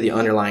really the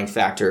underlying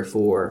factor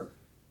for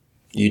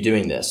you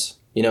doing this.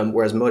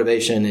 Whereas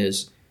motivation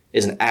is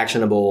an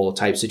actionable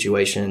type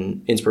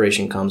situation,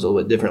 inspiration comes a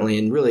little bit differently,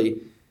 and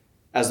really,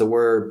 as the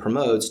word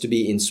promotes, to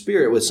be in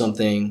spirit with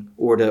something,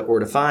 or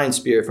to find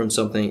spirit from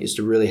something, is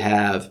to really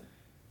have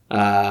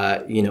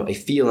a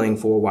feeling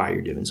for why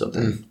you're doing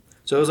something.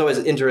 So it was always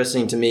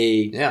interesting to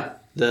me,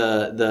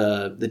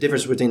 the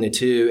difference between the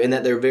two, and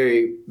that they're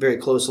very, very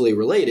closely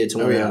related to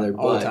one another,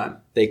 all the time.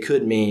 They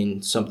could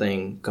mean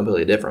something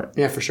completely different.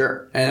 Yeah, for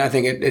sure. And I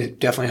think it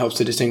definitely helps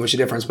to distinguish the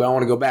difference. But I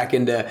want to go back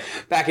into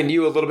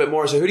you a little bit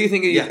more. So who do you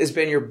think has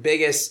been your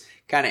biggest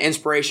kind of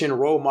inspiration,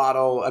 role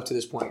model up to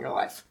this point in your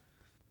life?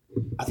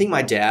 I think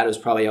my dad has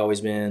probably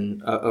always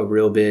been a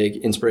real big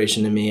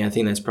inspiration to me. I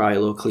think that's probably a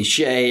little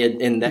cliche,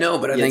 and that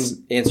I think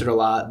answered a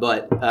lot.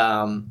 But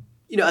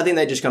I think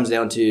that just comes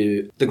down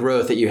to the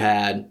growth that you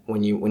had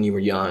when you were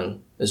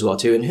young as well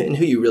too, and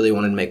who you really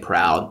wanted to make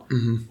proud.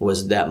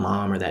 Was that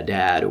mom or that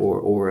dad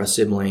or a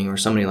sibling or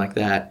somebody like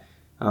that.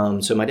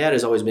 So my dad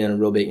has always been a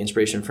real big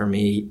inspiration for me.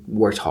 He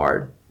worked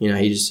hard.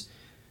 He just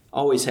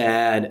always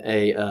had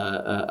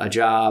a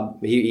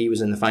job. He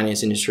was in the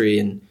finance industry,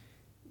 and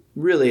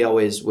really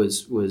always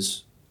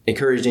was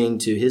encouraging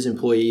to his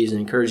employees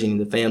and encouraging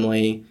the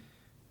family.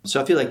 So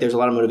I feel like there's a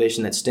lot of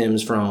motivation that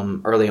stems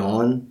from early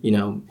on,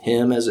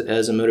 him as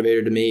a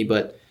motivator to me.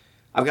 But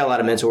I've got a lot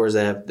of mentors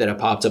that have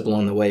popped up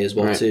along the way as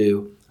well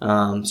too.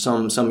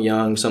 Some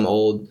young, some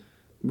old.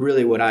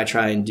 Really, what I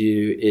try and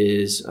do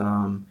is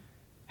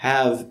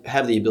have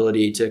the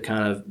ability to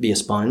kind of be a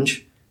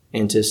sponge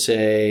and to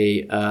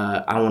say,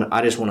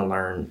 I just want to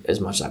learn as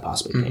much as I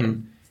possibly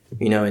can.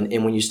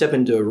 And when you step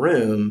into a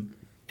room,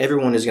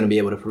 everyone is going to be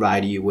able to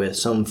provide you with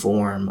some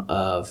form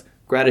of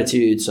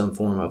gratitude, some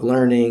form of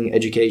learning,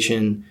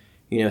 education,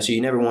 so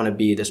you never want to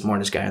be the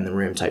smartest guy in the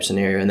room type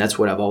scenario. And that's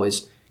what I've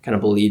always kind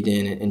of believed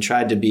in and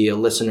tried to be a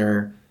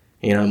listener,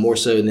 more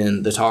so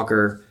than the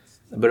talker,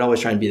 but always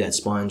trying to be that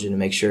sponge and to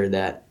make sure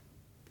that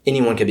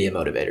anyone can be a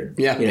motivator.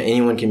 Yeah.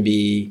 Anyone can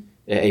be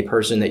a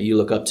person that you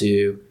look up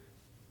to,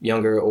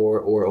 younger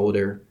or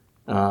older,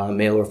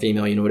 male or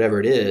female, whatever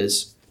it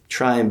is,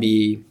 try and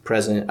be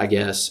present, I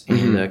guess,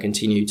 and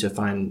continue to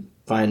find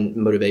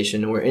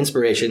motivation or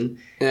inspiration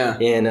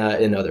in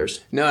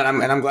others. No,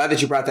 and I'm glad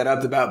that you brought that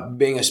up about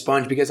being a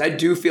sponge, because I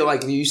do feel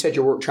like you said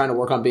you're trying to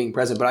work on being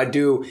present, but I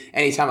do,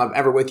 anytime I'm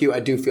ever with you, I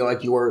do feel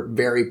like you're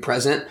very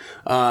present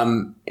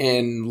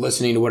in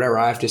listening to whatever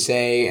I have to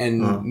say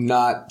and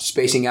not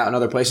spacing out in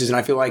other places. And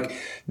I feel like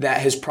that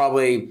has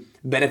probably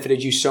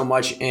benefited you so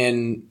much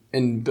in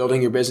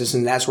building your business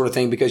and that sort of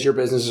thing, because your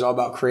business is all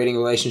about creating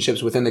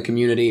relationships within the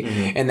community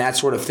and that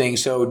sort of thing.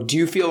 So do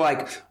you feel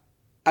like,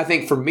 I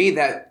think for me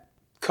that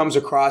comes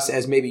across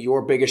as maybe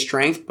your biggest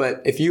strength,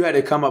 but if you had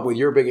to come up with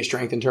your biggest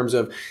strength in terms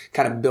of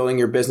kind of building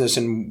your business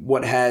and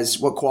what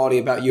quality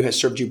about you has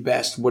served you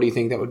best, what do you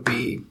think that would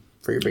be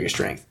for your biggest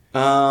strength?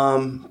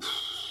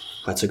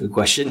 That's a good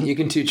question. You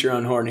can toot your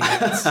own horn.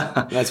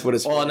 That's what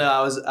it's for. Well,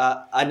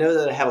 no, I know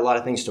that I have a lot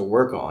of things to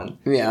work on.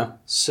 Yeah.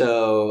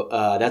 So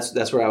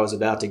that's where I was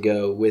about to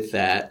go with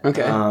that.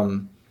 Okay.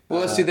 Well,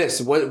 let's do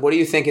this. What do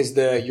you think is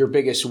your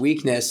biggest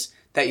weakness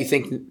that you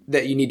think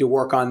that you need to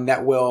work on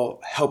that will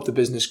help the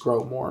business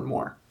grow more and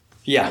more?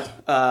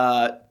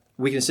 Yeah.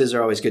 Weaknesses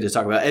are always good to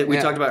talk about. We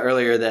talked about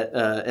earlier that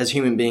as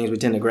human beings, we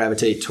tend to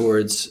gravitate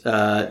towards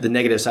the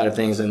negative side of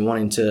things and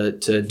wanting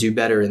to do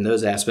better in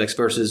those aspects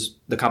versus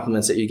the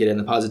compliments that you get and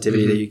the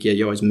positivity that you get.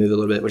 You always move a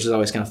little bit, which is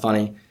always kind of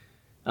funny.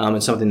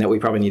 And something that we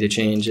probably need to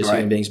change as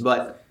human beings.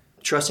 But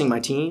trusting my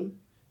team.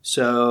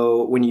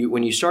 So when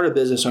you start a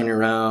business on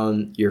your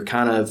own, you're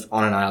kind of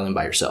on an island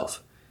by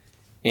yourself.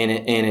 And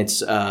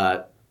it's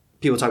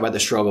people talk about the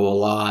struggle a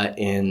lot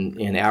and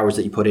the hours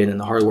that you put in and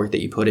the hard work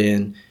that you put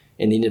in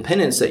and the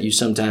independence that you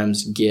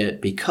sometimes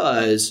get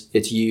because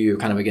it's you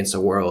kind of against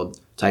the world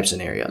type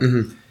scenario.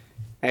 Mm-hmm.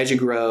 As you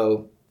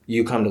grow,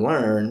 you come to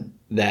learn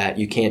that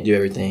you can't do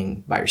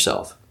everything by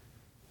yourself.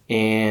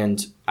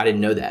 And I didn't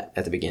know that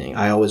at the beginning.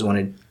 I always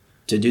wanted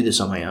to do this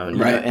on my own.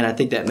 Right. And I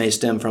think that may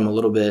stem from a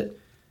little bit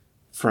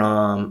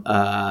from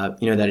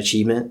that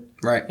achievement.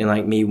 Right. And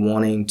like me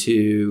wanting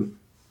to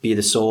be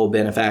the sole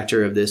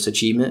benefactor of this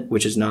achievement,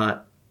 which is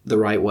not the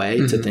right way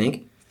to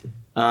think.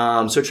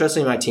 So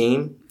trusting my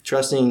team,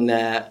 trusting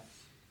that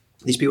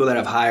these people that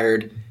I've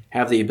hired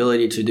have the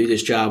ability to do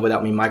this job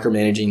without me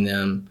micromanaging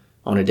them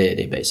on a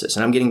day-to-day basis.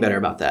 And I'm getting better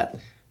about that.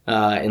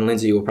 And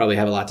Lindsay will probably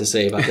have a lot to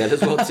say about that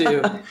as well,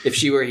 too, if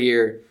she were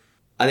here.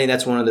 I think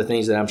that's one of the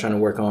things that I'm trying to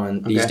work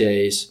on these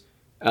days.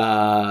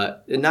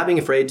 Not being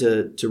afraid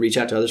to reach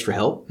out to others for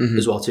help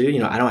as well, too.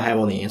 I don't have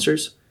all the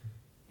answers.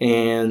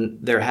 And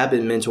there have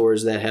been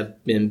mentors that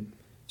have been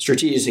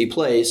strategically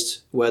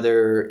placed,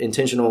 whether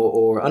intentional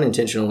or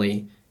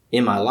unintentionally,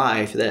 in my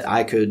life that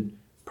I could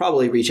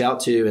probably reach out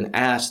to and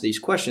ask these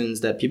questions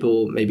that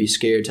people may be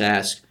scared to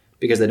ask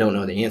because they don't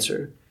know the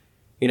answer.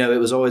 It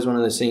was always one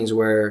of those things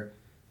where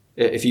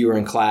if you were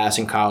in class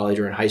in college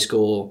or in high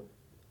school,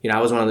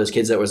 I was one of those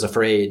kids that was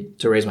afraid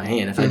to raise my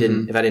hand if I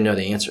didn't know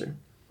the answer,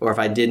 or if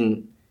I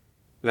didn't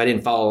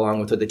follow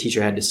along with what the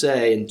teacher had to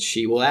say. And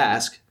she will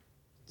ask,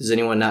 does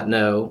anyone not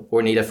know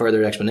or need a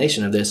further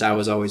explanation of this? I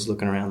was always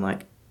looking around like,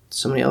 does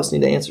somebody else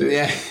need to answer?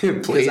 Yeah,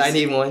 please. Because I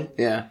need one.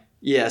 Yeah.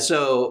 Yeah,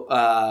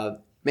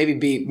 so maybe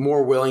be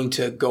more willing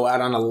to go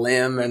out on a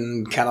limb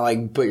and kind of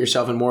like put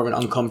yourself in more of an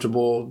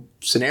uncomfortable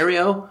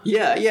scenario.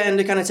 Yeah, and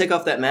to kind of take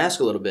off that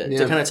mask a little bit,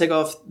 to kind of take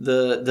off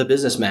the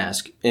business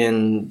mask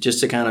and just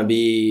to kind of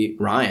be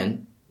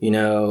Ryan,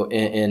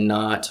 and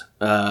not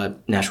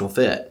Nashville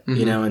Fit,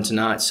 and to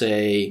not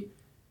say,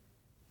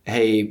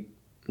 hey,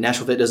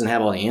 Nashville Fit doesn't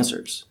have all the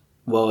answers.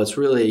 Well, it's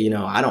really,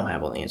 I don't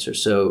have all the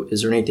answers. So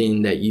is there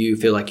anything that you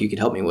feel like you could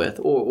help me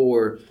with?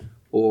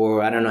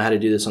 Or I don't know how to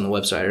do this on the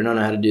website, or I don't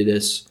know how to do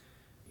this,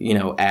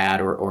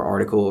 ad or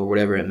article or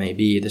whatever it may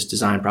be, this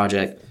design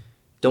project.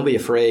 Don't be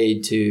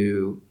afraid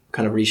to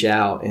kind of reach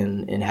out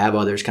and have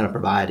others kind of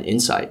provide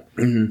insight.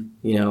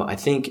 Mm-hmm. I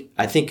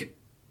think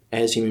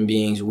as human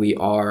beings, we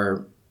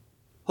are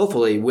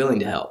hopefully willing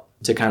to help,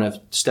 to kind of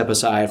step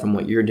aside from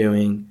what you're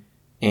doing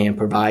and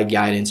provide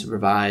guidance and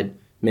provide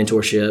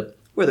mentorship,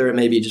 whether it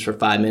may be just for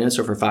 5 minutes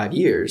or for 5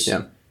 years,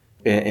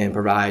 and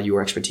provide your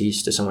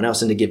expertise to someone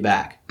else and to give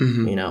back,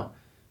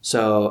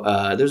 So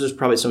those are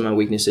probably some of my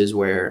weaknesses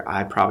where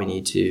I probably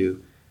need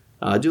to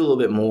do a little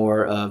bit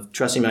more of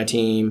trusting my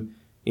team,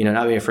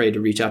 not being afraid to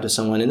reach out to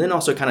someone, and then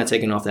also kind of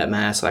taking off that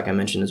mask, like I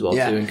mentioned as well, too,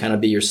 and kind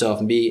of be yourself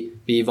and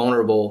be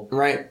vulnerable,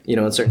 right?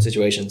 In certain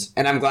situations.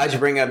 And I'm glad you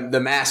bring up the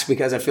mask,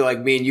 because I feel like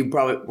me and you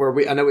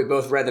probably I know we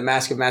both read The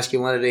Mask of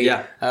Masculinity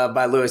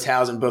by Lewis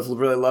Howes and both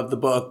really loved the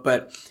book,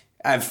 but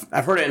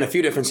I've heard it in a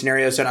few different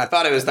scenarios, and I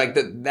thought it was like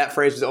that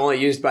phrase was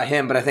only used by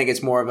him, but I think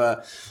it's more of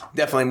a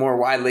definitely more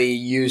widely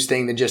used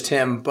thing than just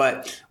him.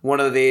 But one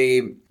of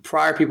the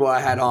prior people I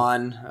had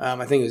on,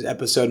 I think it was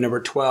episode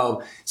number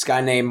 12, this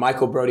guy named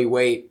Michael Brody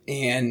Waite,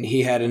 and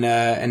he had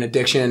an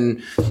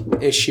addiction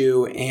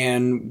issue,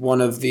 and one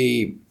of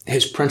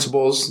his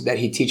principles that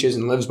he teaches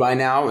and lives by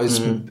now is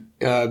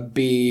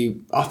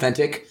be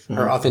authentic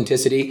or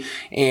authenticity.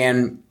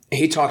 And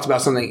he talked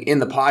about something in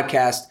the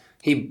podcast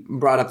he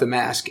brought up the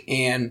mask,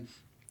 and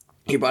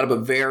he brought up a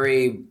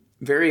very,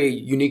 very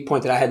unique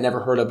point that I had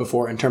never heard of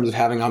before in terms of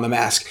having on the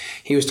mask.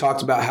 He was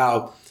talked about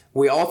how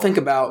we all think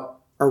about,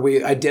 or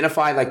we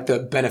identify like the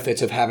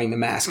benefits of having the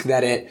mask,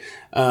 that it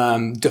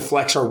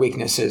deflects our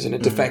weaknesses and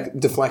it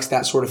deflects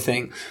that sort of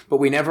thing. But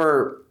we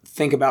never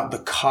think about the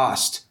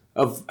cost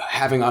of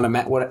having on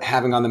what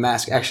having on the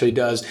mask actually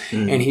does.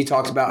 And he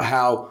talks about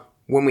how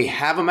when we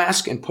have a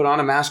mask and put on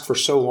a mask for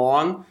so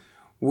long,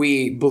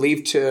 we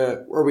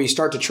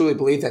start to truly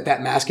believe that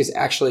that mask is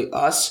actually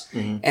us.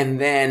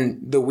 And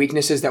then the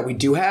weaknesses that we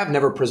do have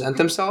never present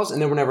themselves.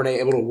 And then we're never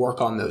able to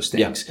work on those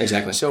things. Yeah,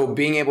 exactly. So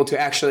being able to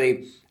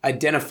actually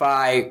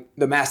identify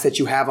the mask that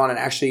you have on and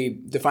actually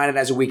define it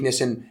as a weakness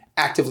and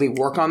actively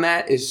work on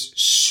that is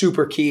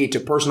super key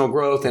to personal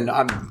growth and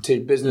to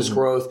business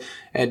growth,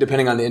 and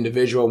depending on the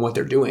individual and what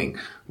they're doing.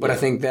 But I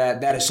think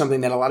that is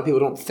something that a lot of people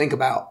don't think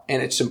about,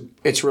 and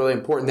it's really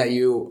important that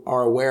you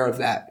are aware of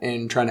that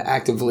and trying to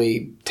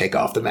actively take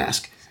off the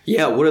mask.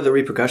 Yeah, what are the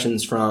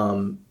repercussions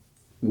from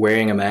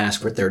wearing a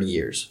mask for 30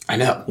 years? I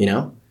know. You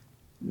know?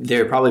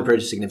 They're probably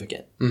pretty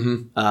significant.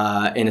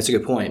 And it's a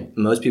good point.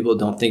 Most people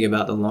don't think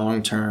about the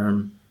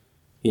long-term,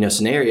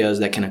 scenarios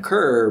that can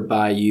occur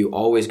by you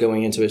always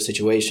going into a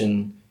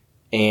situation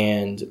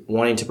and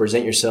wanting to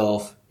present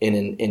yourself in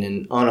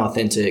an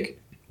unauthentic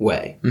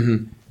way.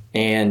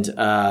 And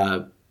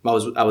I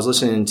was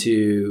listening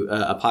to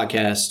a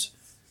podcast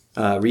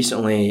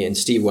recently, and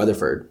Steve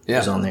Weatherford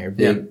was on there.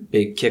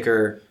 Big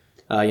kicker.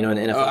 In the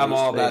NFL. Oh, I'm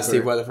all about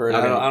Steve Weatherford.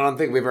 Okay. I don't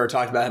think we've ever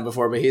talked about him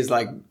before, but he's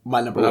like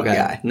my number one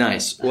guy.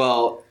 Nice.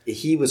 Well,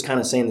 he was kind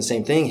of saying the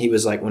same thing. He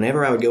was like,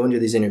 whenever I would go into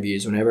these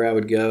interviews, whenever I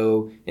would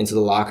go into the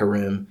locker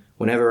room,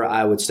 whenever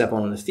I would step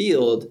on the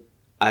field,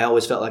 I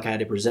always felt like I had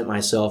to present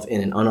myself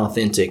in an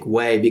unauthentic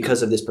way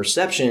because of this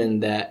perception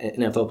that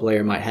an NFL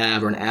player might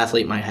have or an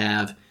athlete might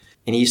have.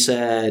 And he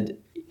said,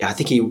 I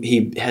think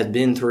he had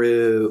been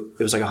through,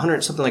 it was like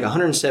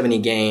 170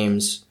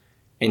 games.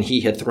 And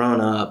he had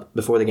thrown up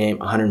before the game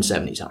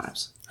 170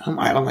 times.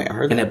 I don't think I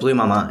heard that. And it blew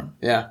my mind.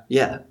 Yeah.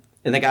 Yeah.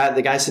 And the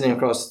guy sitting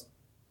across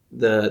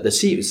the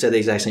seat said the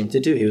exact same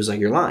thing too. He was like,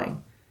 "You're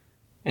lying."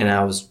 And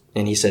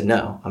he said,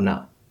 "No, I'm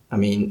not. I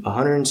mean,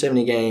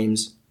 170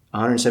 games,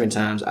 170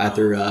 times I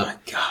threw up." Oh my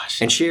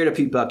gosh. And shared a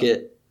puke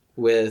bucket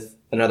with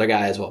another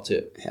guy as well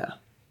too. Yeah.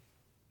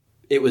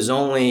 It was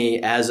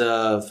only as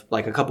of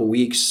like a couple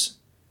weeks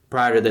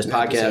prior to this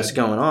podcast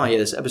going on,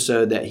 this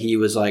episode, that he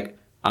was like,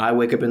 I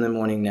wake up in the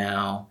morning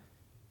now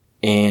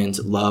and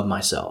love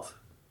myself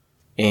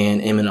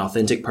and am an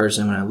authentic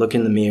person. When I look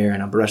in the mirror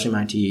and I'm brushing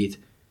my teeth,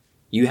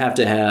 you have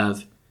to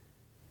have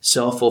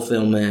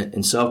self-fulfillment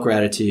and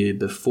self-gratitude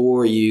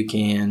before you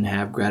can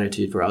have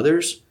gratitude for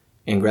others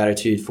and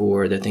gratitude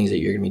for the things that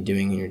you're going to be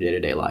doing in your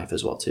day-to-day life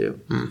as well too.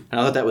 And I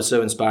thought that was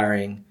so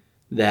inspiring,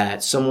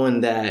 that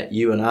someone that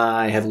you and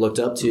I have looked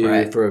up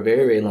to for a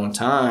very, very long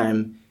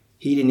time,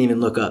 he didn't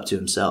even look up to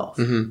himself,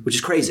 which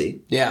is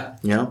crazy. Yeah.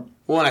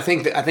 Well, and I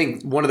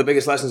think one of the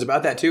biggest lessons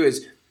about that too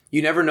is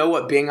you never know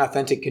what being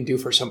authentic can do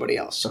for somebody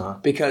else.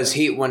 Because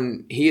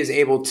when he is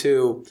able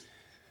to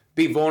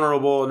be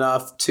vulnerable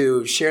enough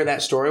to share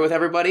that story with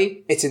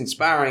everybody, it's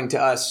inspiring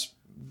to us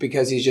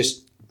because he's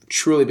just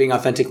truly being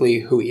authentically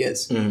who he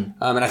is. And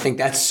I think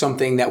that's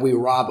something that we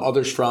rob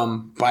others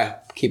from by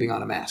keeping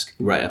on a mask.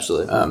 Right,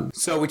 absolutely.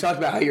 So we talked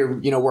about how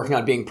you're working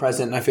on being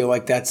present, and I feel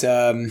like that's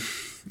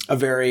a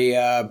very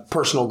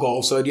personal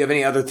goal. So do you have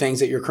any other things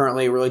that you're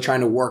currently really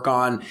trying to work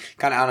on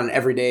kind of on an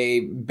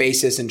everyday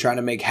basis and trying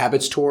to make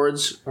habits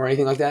towards, or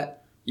anything like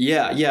that?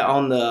 Yeah.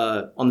 On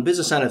the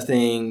business side of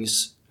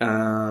things,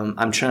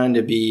 I'm trying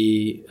to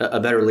be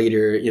a better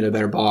leader, a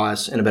better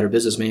boss, and a better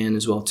businessman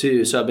as well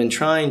too. So I've been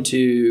trying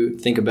to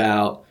think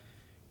about,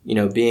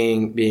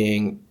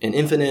 being an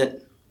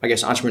infinite, I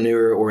guess,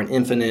 entrepreneur, or an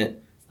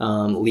infinite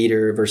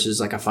leader versus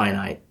like a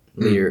finite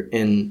leader.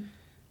 And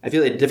I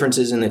feel like the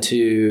differences in the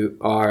two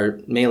are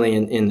mainly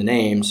in the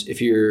names. If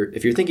you're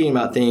thinking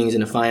about things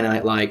in a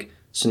finite like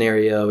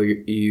scenario,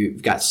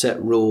 you've got set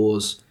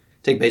rules.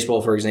 Take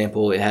baseball for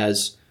example. It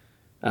has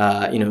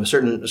a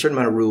certain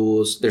amount of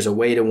rules. There's a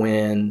way to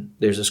win.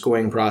 There's a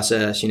scoring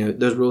process.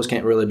 Those rules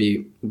can't really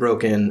be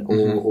broken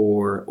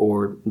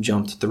or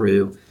jumped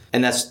through.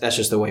 And that's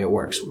just the way it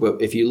works.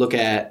 But if you look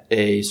at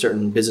a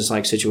certain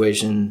business-like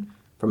situation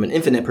from an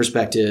infinite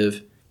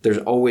perspective, there's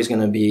always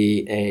going to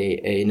be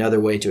another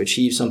way to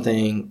achieve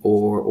something,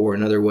 or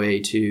another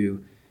way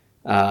to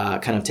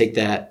kind of take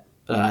that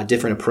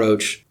different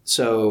approach.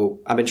 So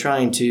I've been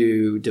trying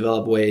to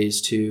develop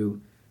ways to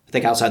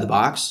think outside the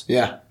box,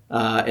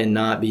 and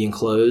not be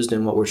enclosed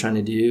in what we're trying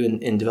to do,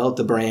 and develop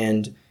the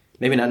brand.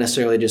 Maybe not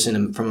necessarily just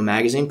from a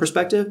magazine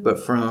perspective, but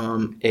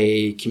from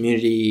a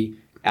community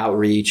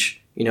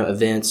outreach,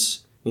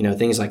 events,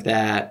 things like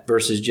that,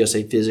 versus just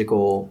a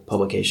physical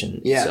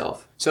publication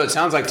itself. So it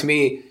sounds like to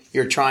me,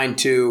 you're trying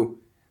to,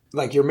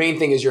 like, your main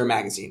thing is your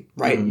magazine,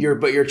 right?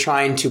 But you're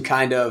trying to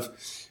kind of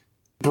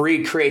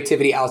breed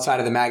creativity outside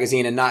of the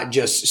magazine and not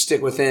just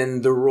stick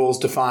within the rules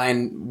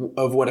defined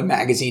of what a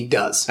magazine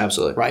does.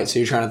 Absolutely. Right? So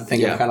you're trying to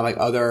think of kind of like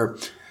other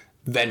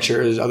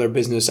ventures, other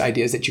business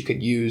ideas that you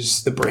could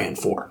use the brand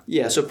for?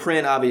 Yeah. So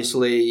print,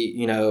 obviously,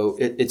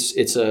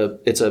 it's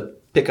a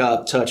pick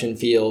up, touch and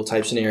feel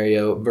type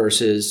scenario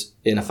versus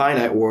in a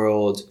finite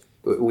world.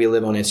 We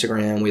live on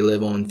Instagram. We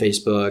live on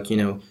Facebook.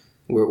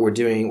 We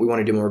want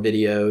to do more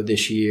video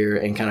this year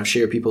and kind of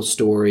share people's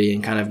story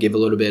and kind of give a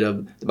little bit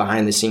of the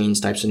behind the scenes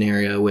type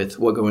scenario with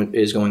what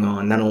is going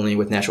on, not only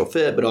with Nashville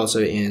Fit, but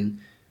also in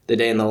the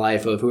day in the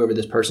life of whoever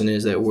this person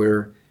is that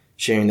we're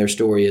sharing their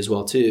story as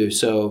well too.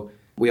 So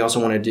we also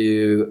want to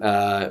do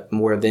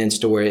more events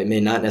to where it may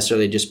not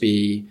necessarily just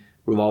be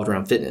revolved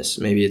around fitness.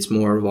 Maybe it's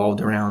more revolved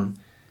around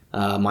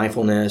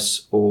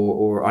mindfulness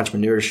or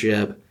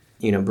entrepreneurship,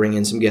 bring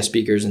in some guest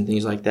speakers and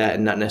things like that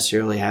and not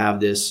necessarily have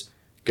this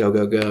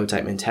go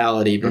type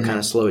mentality, but kind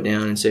of slow it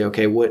down and say,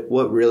 okay,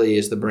 what really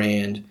is the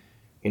brand?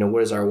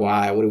 What is our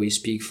why? What do we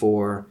speak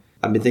for?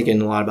 I've been thinking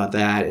a lot about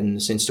that in the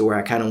sense to where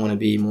I kind of want to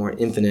be more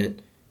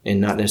infinite and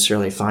not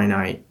necessarily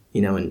finite,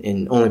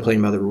 and only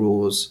playing by the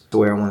rules, to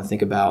where I want to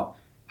think about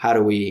how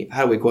do we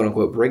quote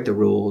unquote break the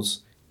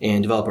rules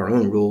and develop our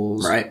own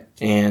rules, right?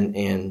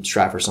 And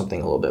strive for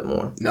something a little bit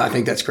more. No, I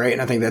think that's great.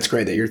 And I think that's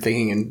great that you're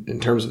thinking in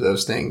terms of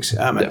those things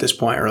at this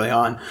point early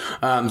on.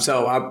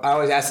 So I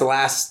always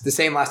ask the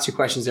same last two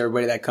questions to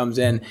everybody that comes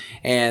in.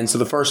 And so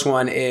the first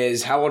one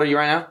is, how old are you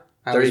right now?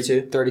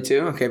 32. 32?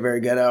 Okay,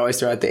 very good. I always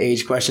throw out the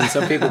age question.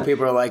 Some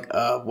people are like,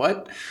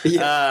 what?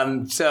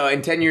 Yeah. So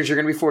in 10 years, you're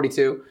going to be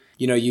 42.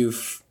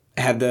 You've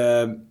had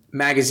the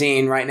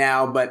magazine right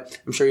now, but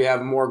I'm sure you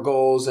have more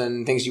goals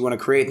and things you want to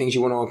create, things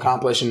you want to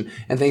accomplish, and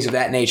things of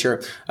that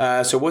nature.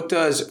 So what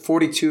does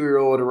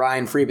 42-year-old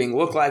Ryan Freebing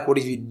look like? What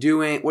are you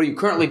doing? What are you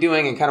currently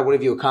doing? And kind of what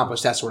have you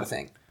accomplished? That sort of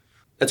thing.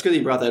 That's good that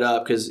you brought that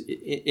up, because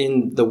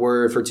in the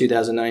word for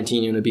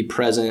 2019, be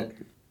present.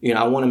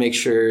 I want to make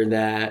sure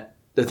that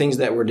the things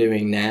that we're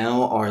doing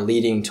now are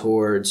leading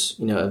towards,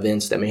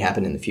 events that may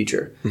happen in the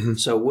future. Mm-hmm.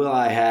 So will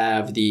I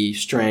have the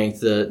strength,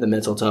 the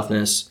mental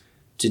toughness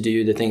to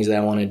do the things that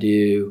I want to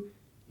do,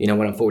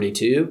 when I'm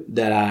 42,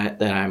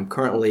 that I'm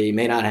currently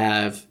may not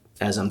have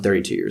as I'm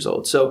 32 years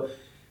old. So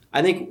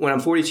I think when I'm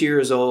 42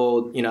 years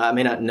old, I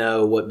may not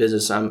know what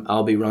business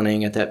I'll be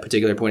running at that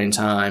particular point in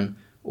time,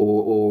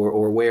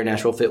 or where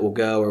Nashville Fit will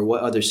go, or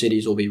what other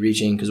cities we'll be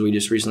reaching, because we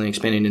just recently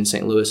expanded in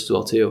St. Louis as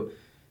well too.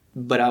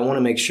 But I want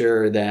to make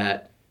sure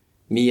that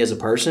me as a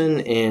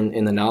person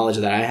and the knowledge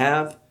that I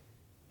have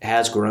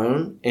has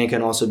grown and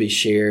can also be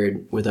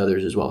shared with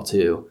others as well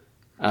too.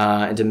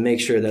 And to make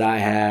sure that I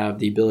have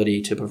the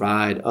ability to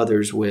provide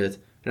others with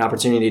an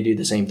opportunity to do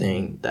the same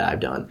thing that I've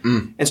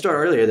done and start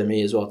earlier than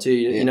me as well too.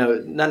 Yeah.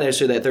 Not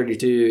necessarily that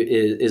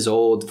 32 is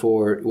old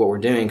for what we're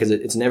doing, because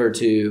it's never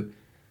too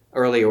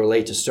early or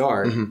late to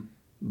start. Mm-hmm.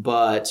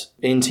 But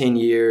in 10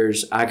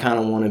 years, I kind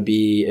of want to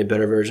be a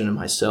better version of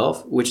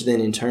myself, which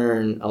then in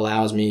turn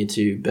allows me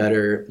to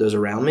better those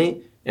around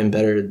me and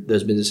better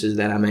those businesses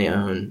that I may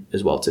own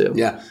as well too.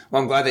 Yeah.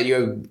 Well, I'm glad that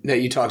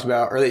you talked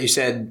about, or that you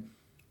said,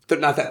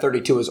 not that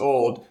 32 is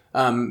old,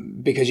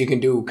 because you can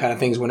do kind of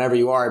things whenever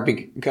you are,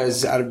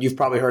 because you've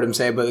probably heard him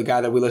say, but the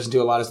guy that we listen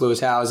to a lot is Lewis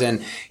Howes,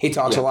 and he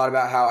talks a lot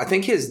about how I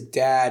think his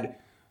dad,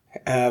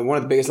 one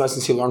of the biggest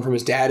lessons he learned from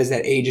his dad is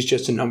that age is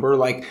just a number.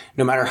 Like,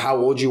 no matter how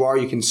old you are,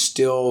 you can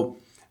still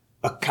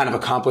kind of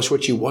accomplish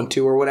what you want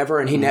to or whatever.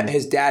 And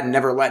his dad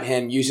never let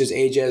him use his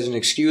age as an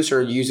excuse or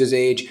use his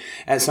age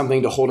as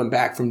something to hold him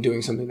back from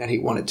doing something that he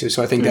wanted to.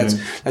 So I think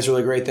that's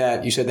really great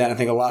that you said that. I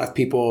think a lot of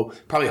people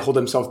probably hold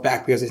themselves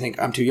back because they think,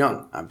 I'm too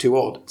young, I'm too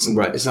old.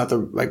 It's not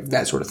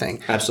that sort of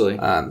thing. Absolutely.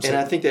 And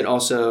I think that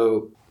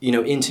also,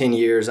 in 10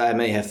 years, I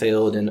may have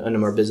failed in a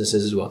number of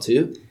businesses as well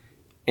too.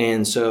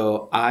 And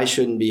so I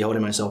shouldn't be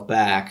holding myself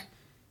back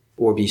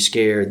or be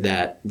scared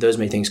that those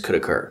many things could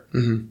occur.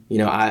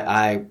 Mm-hmm.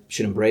 I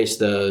should embrace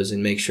those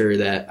and make sure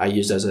that I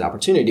use those as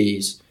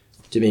opportunities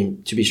to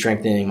be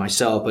strengthening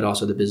myself, but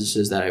also the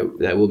businesses that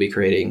we'll be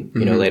creating,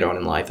 later on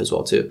in life as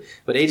well too.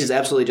 But age is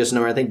absolutely just a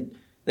number. I think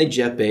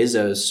Jeff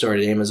Bezos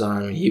started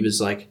Amazon when he was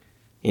like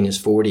in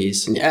his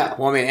 40s. Yeah.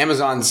 Well, I mean,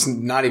 Amazon's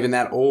not even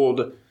that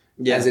old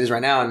as it is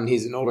right now, and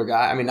he's an older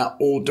guy. I mean, not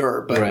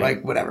older, but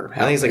like whatever. I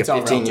think it's like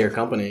a 15-year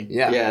company.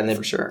 Yeah, and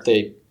for sure.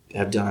 They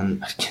have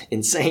done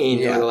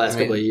insane over the last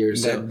couple of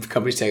years. The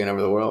company's taken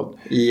over the world.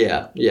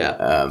 Yeah.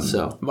 But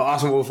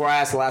awesome. Well, before I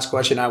ask the last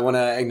question, I want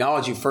to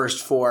acknowledge you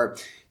first for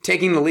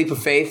taking the leap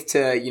of faith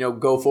to,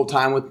 go full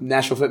time with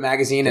Nashville Fit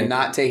Magazine and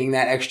not taking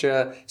that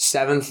extra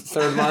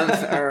third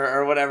month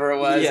or whatever it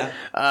was.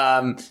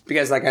 Yeah.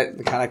 Because like I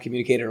kind of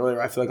communicated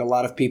earlier, I feel like a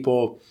lot of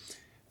people,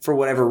 for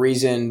whatever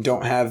reason,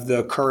 don't have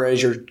the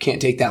courage or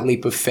can't take that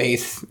leap of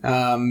faith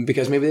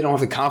because maybe they don't have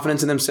the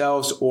confidence in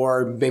themselves,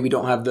 or maybe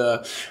don't have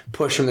the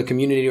push from the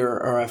community,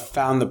 or have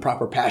found the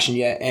proper passion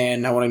yet.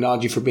 And I want to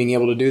acknowledge you for being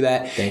able to do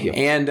that. Thank you.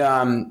 And,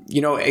 I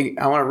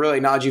want to really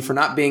acknowledge you for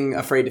not being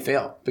afraid to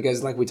fail,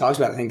 because like we talked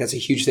about, I think that's a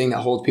huge thing that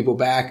holds people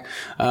back.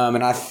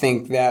 And I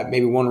think that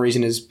maybe one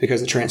reason is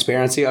because of the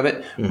transparency of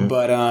it. Mm-hmm.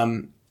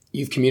 But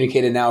you've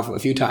communicated now a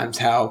few times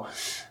how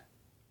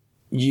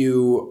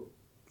you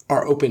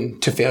are open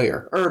to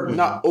failure, or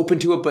not open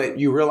to it, but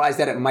you realize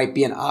that it might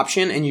be an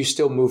option and you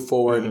still move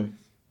forward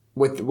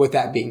with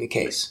that being the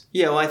case?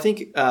 Yeah, well, I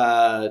think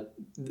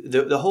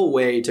the whole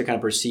way to kind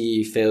of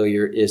perceive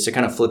failure is to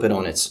kind of flip it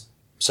on its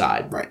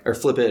side, right, or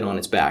flip it on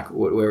its back,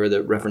 wherever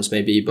the reference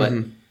may be. But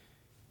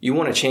you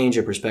want to change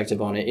your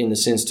perspective on it in the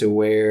sense to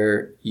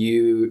where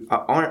you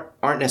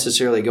aren't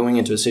necessarily going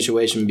into a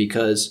situation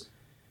because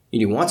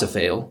you want to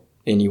fail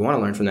and you want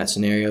to learn from that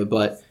scenario,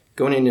 but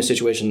going into a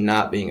situation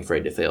not being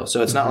afraid to fail.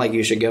 So it's not like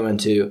you should go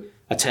into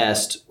a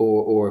test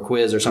or a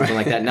quiz or something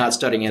like that, not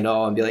studying at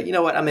all and be like, you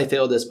know what, I may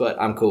fail this, but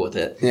I'm cool with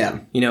it. Yeah.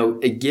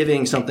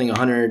 Giving something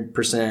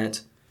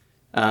 100%,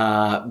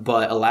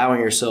 but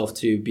allowing yourself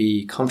to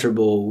be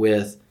comfortable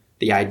with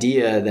the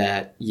idea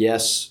that,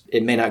 yes,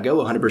 it may not go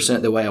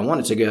 100% the way I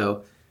want it to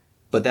go,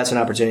 but that's an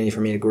opportunity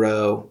for me to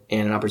grow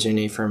and an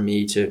opportunity for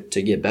me to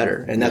get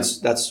better. And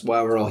that's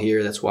why we're all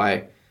here. That's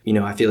why,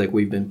 I feel like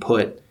we've been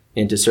put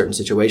into certain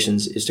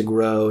situations, is to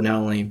grow not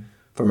only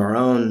from our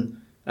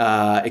own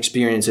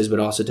experiences, but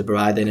also to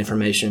provide that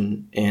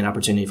information and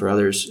opportunity for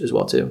others as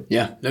well too.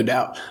 Yeah, no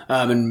doubt.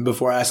 And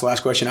before I ask the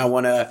last question, I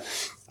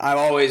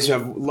always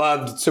have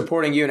loved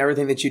supporting you and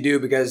everything that you do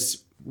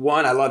because,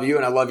 one, I love you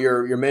and I love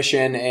your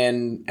mission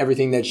and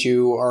everything that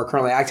you are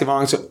currently active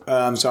on. So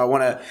I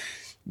want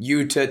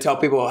you to tell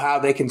people how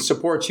they can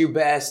support you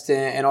best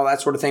and all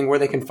that sort of thing, where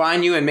they can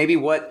find you, and maybe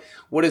what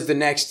is the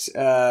next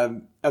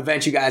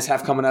event you guys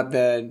have coming up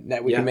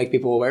that we can make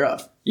people aware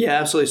of. Yeah,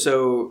 absolutely.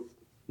 So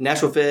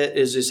Nashville Fit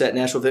is just at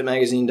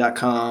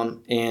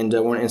NashvilleFitMagazine.com, and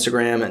we're on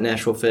Instagram at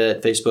Nashville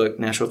Fit, Facebook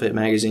Nashville Fit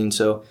Magazine.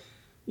 So,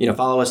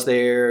 follow us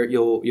there.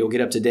 You'll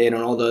get up to date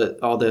on all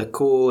the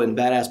cool and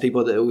badass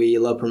people that we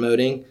love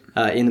promoting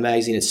in the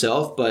magazine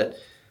itself. But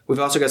we've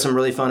also got some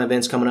really fun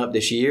events coming up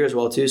this year as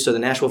well too. So the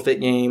Nashville Fit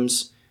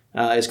Games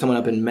is coming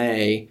up in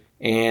May,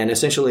 and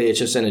essentially it's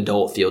just an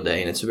adult field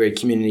day, and it's a very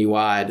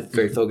community-wide,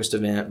 very focused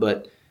event.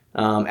 But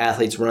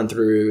athletes run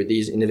through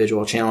these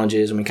individual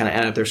challenges, and we kind of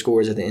add up their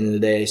scores at the end of the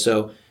day.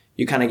 So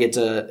you kind of get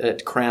to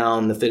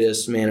crown the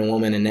fittest man and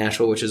woman in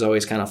Nashville, which is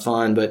always kind of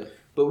fun. But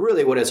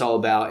really what it's all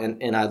about,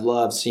 and I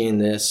love seeing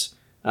this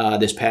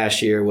this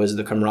past year, was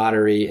the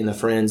camaraderie and the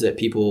friends that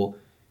people,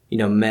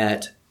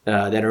 met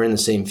that are in the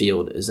same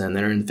field as them,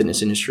 that are in the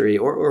fitness industry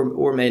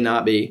or may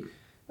not be.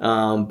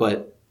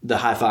 But the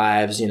high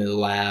fives, the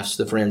laughs,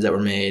 the friends that were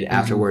made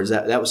afterwards,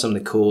 that was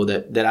something cool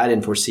that I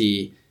didn't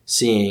foresee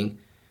seeing.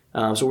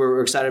 So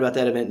we're excited about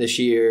that event this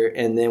year.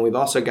 And then we've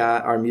also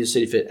got our Music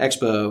City Fit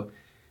Expo,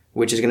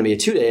 which is going to be a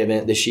 2-day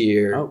event this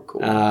year. Oh,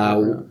 cool.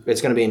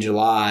 It's going to be in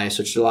July.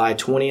 So it's July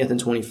 20th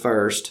and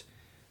 21st.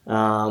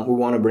 We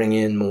want to bring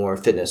in more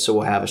fitness. So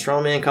we'll have a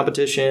strongman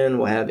competition,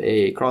 we'll have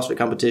a CrossFit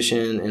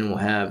competition, and we'll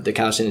have the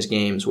calisthenics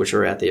games, which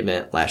were at the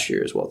event last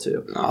year as well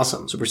too.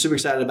 Awesome. So we're super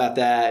excited about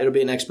that. It'll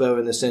be an expo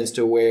in the sense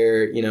to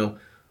where,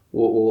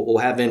 we'll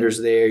have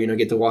vendors there,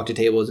 get to walk to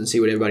tables and see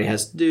what everybody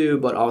has to do,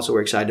 but also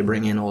we're excited to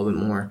bring in a little bit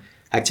more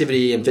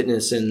activity and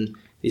fitness and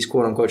these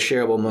quote-unquote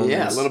shareable moments.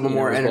 Yeah, a little bit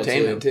more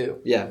entertainment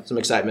too. Yeah, some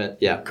excitement.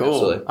 Yeah, cool.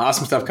 Absolutely.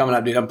 Awesome stuff coming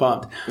up, dude. I'm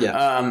pumped. Yeah.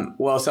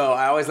 So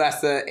I always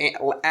ask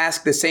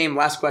the same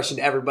last question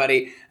to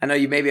everybody. I know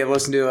you maybe have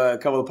listened to a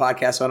couple of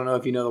podcasts, so I don't know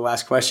if you know the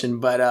last question,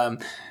 but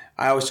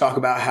I always talk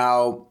about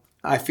how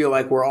I feel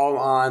like we're all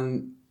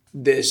on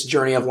this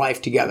journey of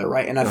life together,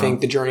 right? And I think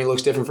the journey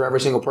looks different for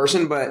every single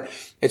person, but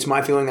it's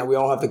my feeling that we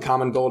all have the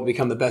common goal to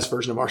become the best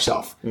version of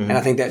ourselves. And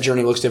I think that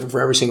journey looks different for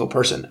every single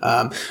person.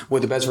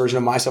 What the best version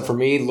of myself for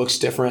me looks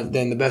different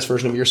than the best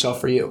version of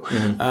yourself for you.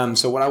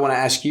 So what I want to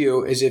ask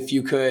you is if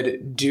you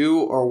could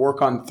do or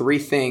work on 3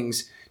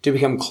 things to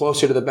become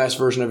closer to the best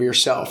version of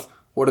yourself,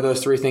 what are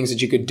those 3 things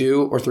that you could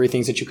do or 3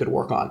 things that you could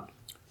work on?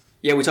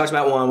 Yeah, we talked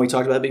about one. We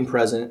talked about being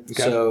present.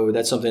 Okay. So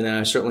that's something that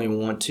I certainly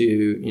want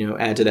to,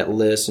 add to that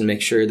list and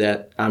make sure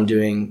that I'm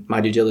doing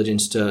my due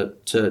diligence to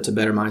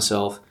better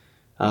myself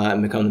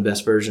and become the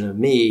best version of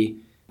me.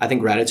 I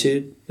think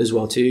gratitude as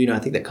well too. I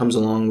think that comes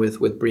along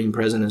with being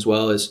present as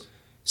well as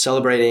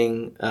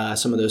celebrating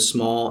some of those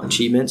small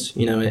achievements,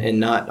 and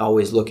not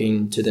always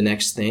looking to the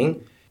next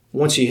thing.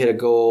 Once you hit a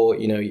goal,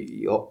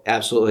 you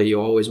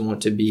always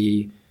want to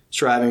be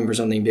striving for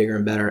something bigger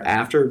and better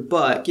after,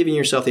 but giving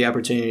yourself the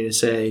opportunity to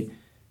say,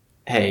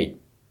 hey,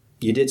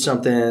 you did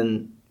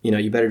something,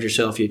 you bettered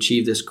yourself, you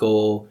achieved this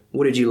goal.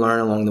 What did you learn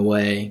along the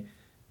way?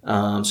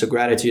 So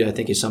gratitude, I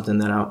think, is something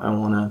that I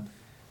want to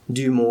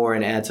do more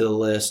and add to the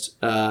list.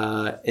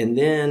 And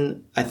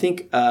then I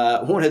think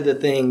one of the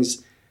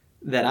things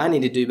that I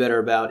need to do better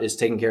about is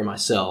taking care of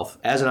myself.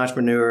 As an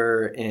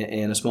entrepreneur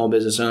and a small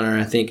business owner,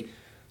 I think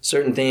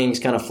certain things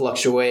kind of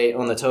fluctuate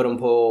on the totem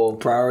pole.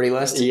 Priority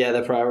list? Yeah,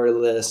 the priority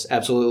list,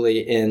 absolutely.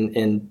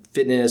 In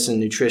fitness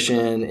and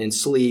nutrition and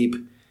sleep,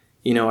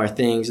 are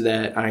things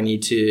that I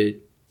need to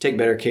take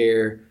better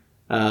care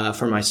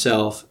for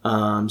myself.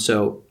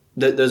 So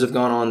those have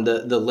gone on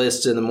the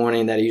list in the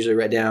morning that I usually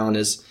write down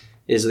is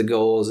the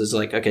goals is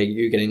like, okay,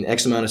 you're getting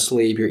X amount of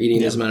sleep, you're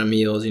eating this amount of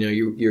meals,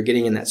 you're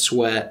getting in that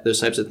sweat, those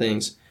types of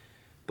things.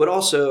 But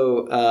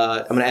also,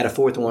 I'm going to add a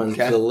 4th one to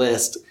the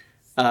list.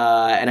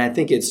 And I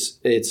think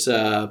it's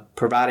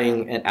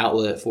providing an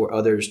outlet for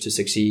others to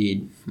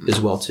succeed as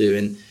well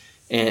too.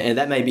 And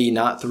that may be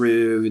not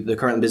through the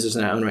current business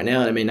that I own right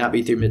now. It may not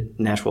be through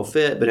Nashville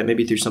Fit, but it may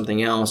be through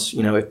something else.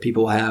 If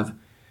people have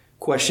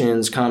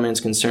questions, comments,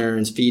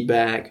 concerns,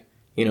 feedback,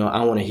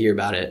 I want to hear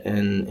about it.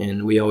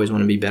 And we always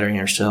want to be bettering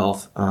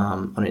ourselves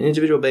on an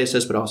individual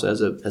basis, but also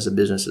as a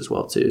business as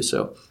well too.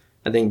 So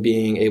I think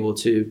being able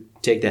to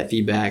take that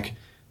feedback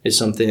is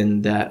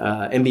something that,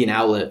 and be an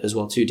outlet as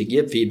well too, to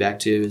give feedback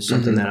to is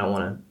something that I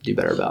want to do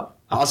better about.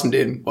 Awesome,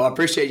 dude. Well, I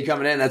appreciate you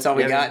coming in. That's all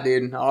we got,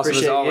 dude. Awesome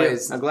appreciate as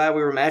always. You. I'm glad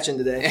we were matching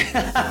today.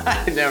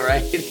 I know,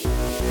 right?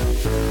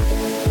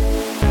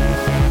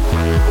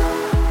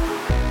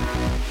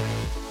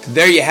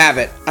 There you have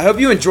it. I hope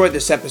you enjoyed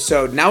this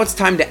episode. Now it's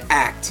time to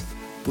act.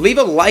 Leave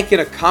a like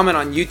and a comment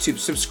on YouTube.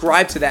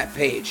 Subscribe to that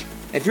page.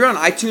 If you're on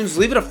iTunes,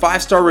 leave it a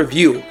 5-star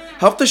review.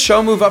 Help the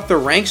show move up the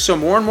ranks so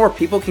more and more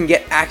people can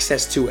get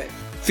access to it.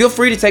 Feel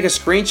free to take a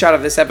screenshot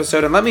of this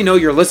episode and let me know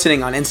you're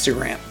listening on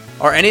Instagram.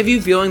 Are any of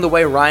you feeling the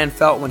way Ryan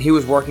felt when he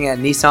was working at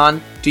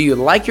Nissan? Do you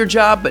like your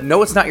job but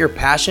know it's not your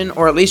passion,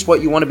 or at least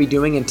what you want to be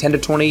doing in 10 to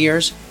 20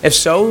 years? If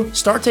so,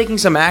 start taking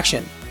some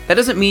action. That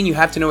doesn't mean you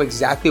have to know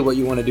exactly what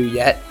you want to do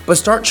yet, but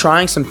start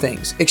trying some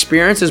things.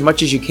 Experience as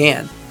much as you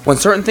can. When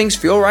certain things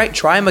feel right,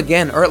 try them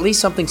again, or at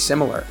least something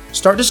similar.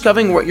 Start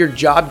discovering what your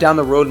job down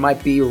the road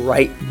might be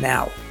right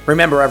now.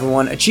 Remember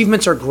everyone,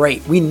 achievements are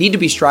great. We need to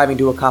be striving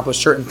to accomplish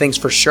certain things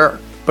for sure.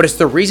 But it's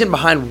the reason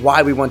behind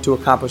why we want to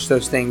accomplish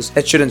those things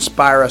that should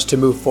inspire us to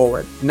move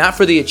forward, not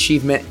for the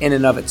achievement in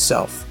and of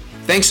itself.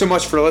 Thanks so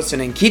much for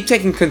listening. Keep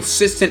taking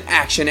consistent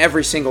action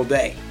every single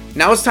day.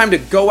 Now it's time to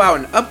go out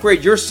and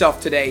upgrade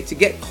yourself today to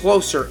get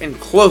closer and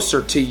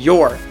closer to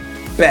your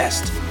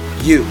best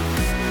you.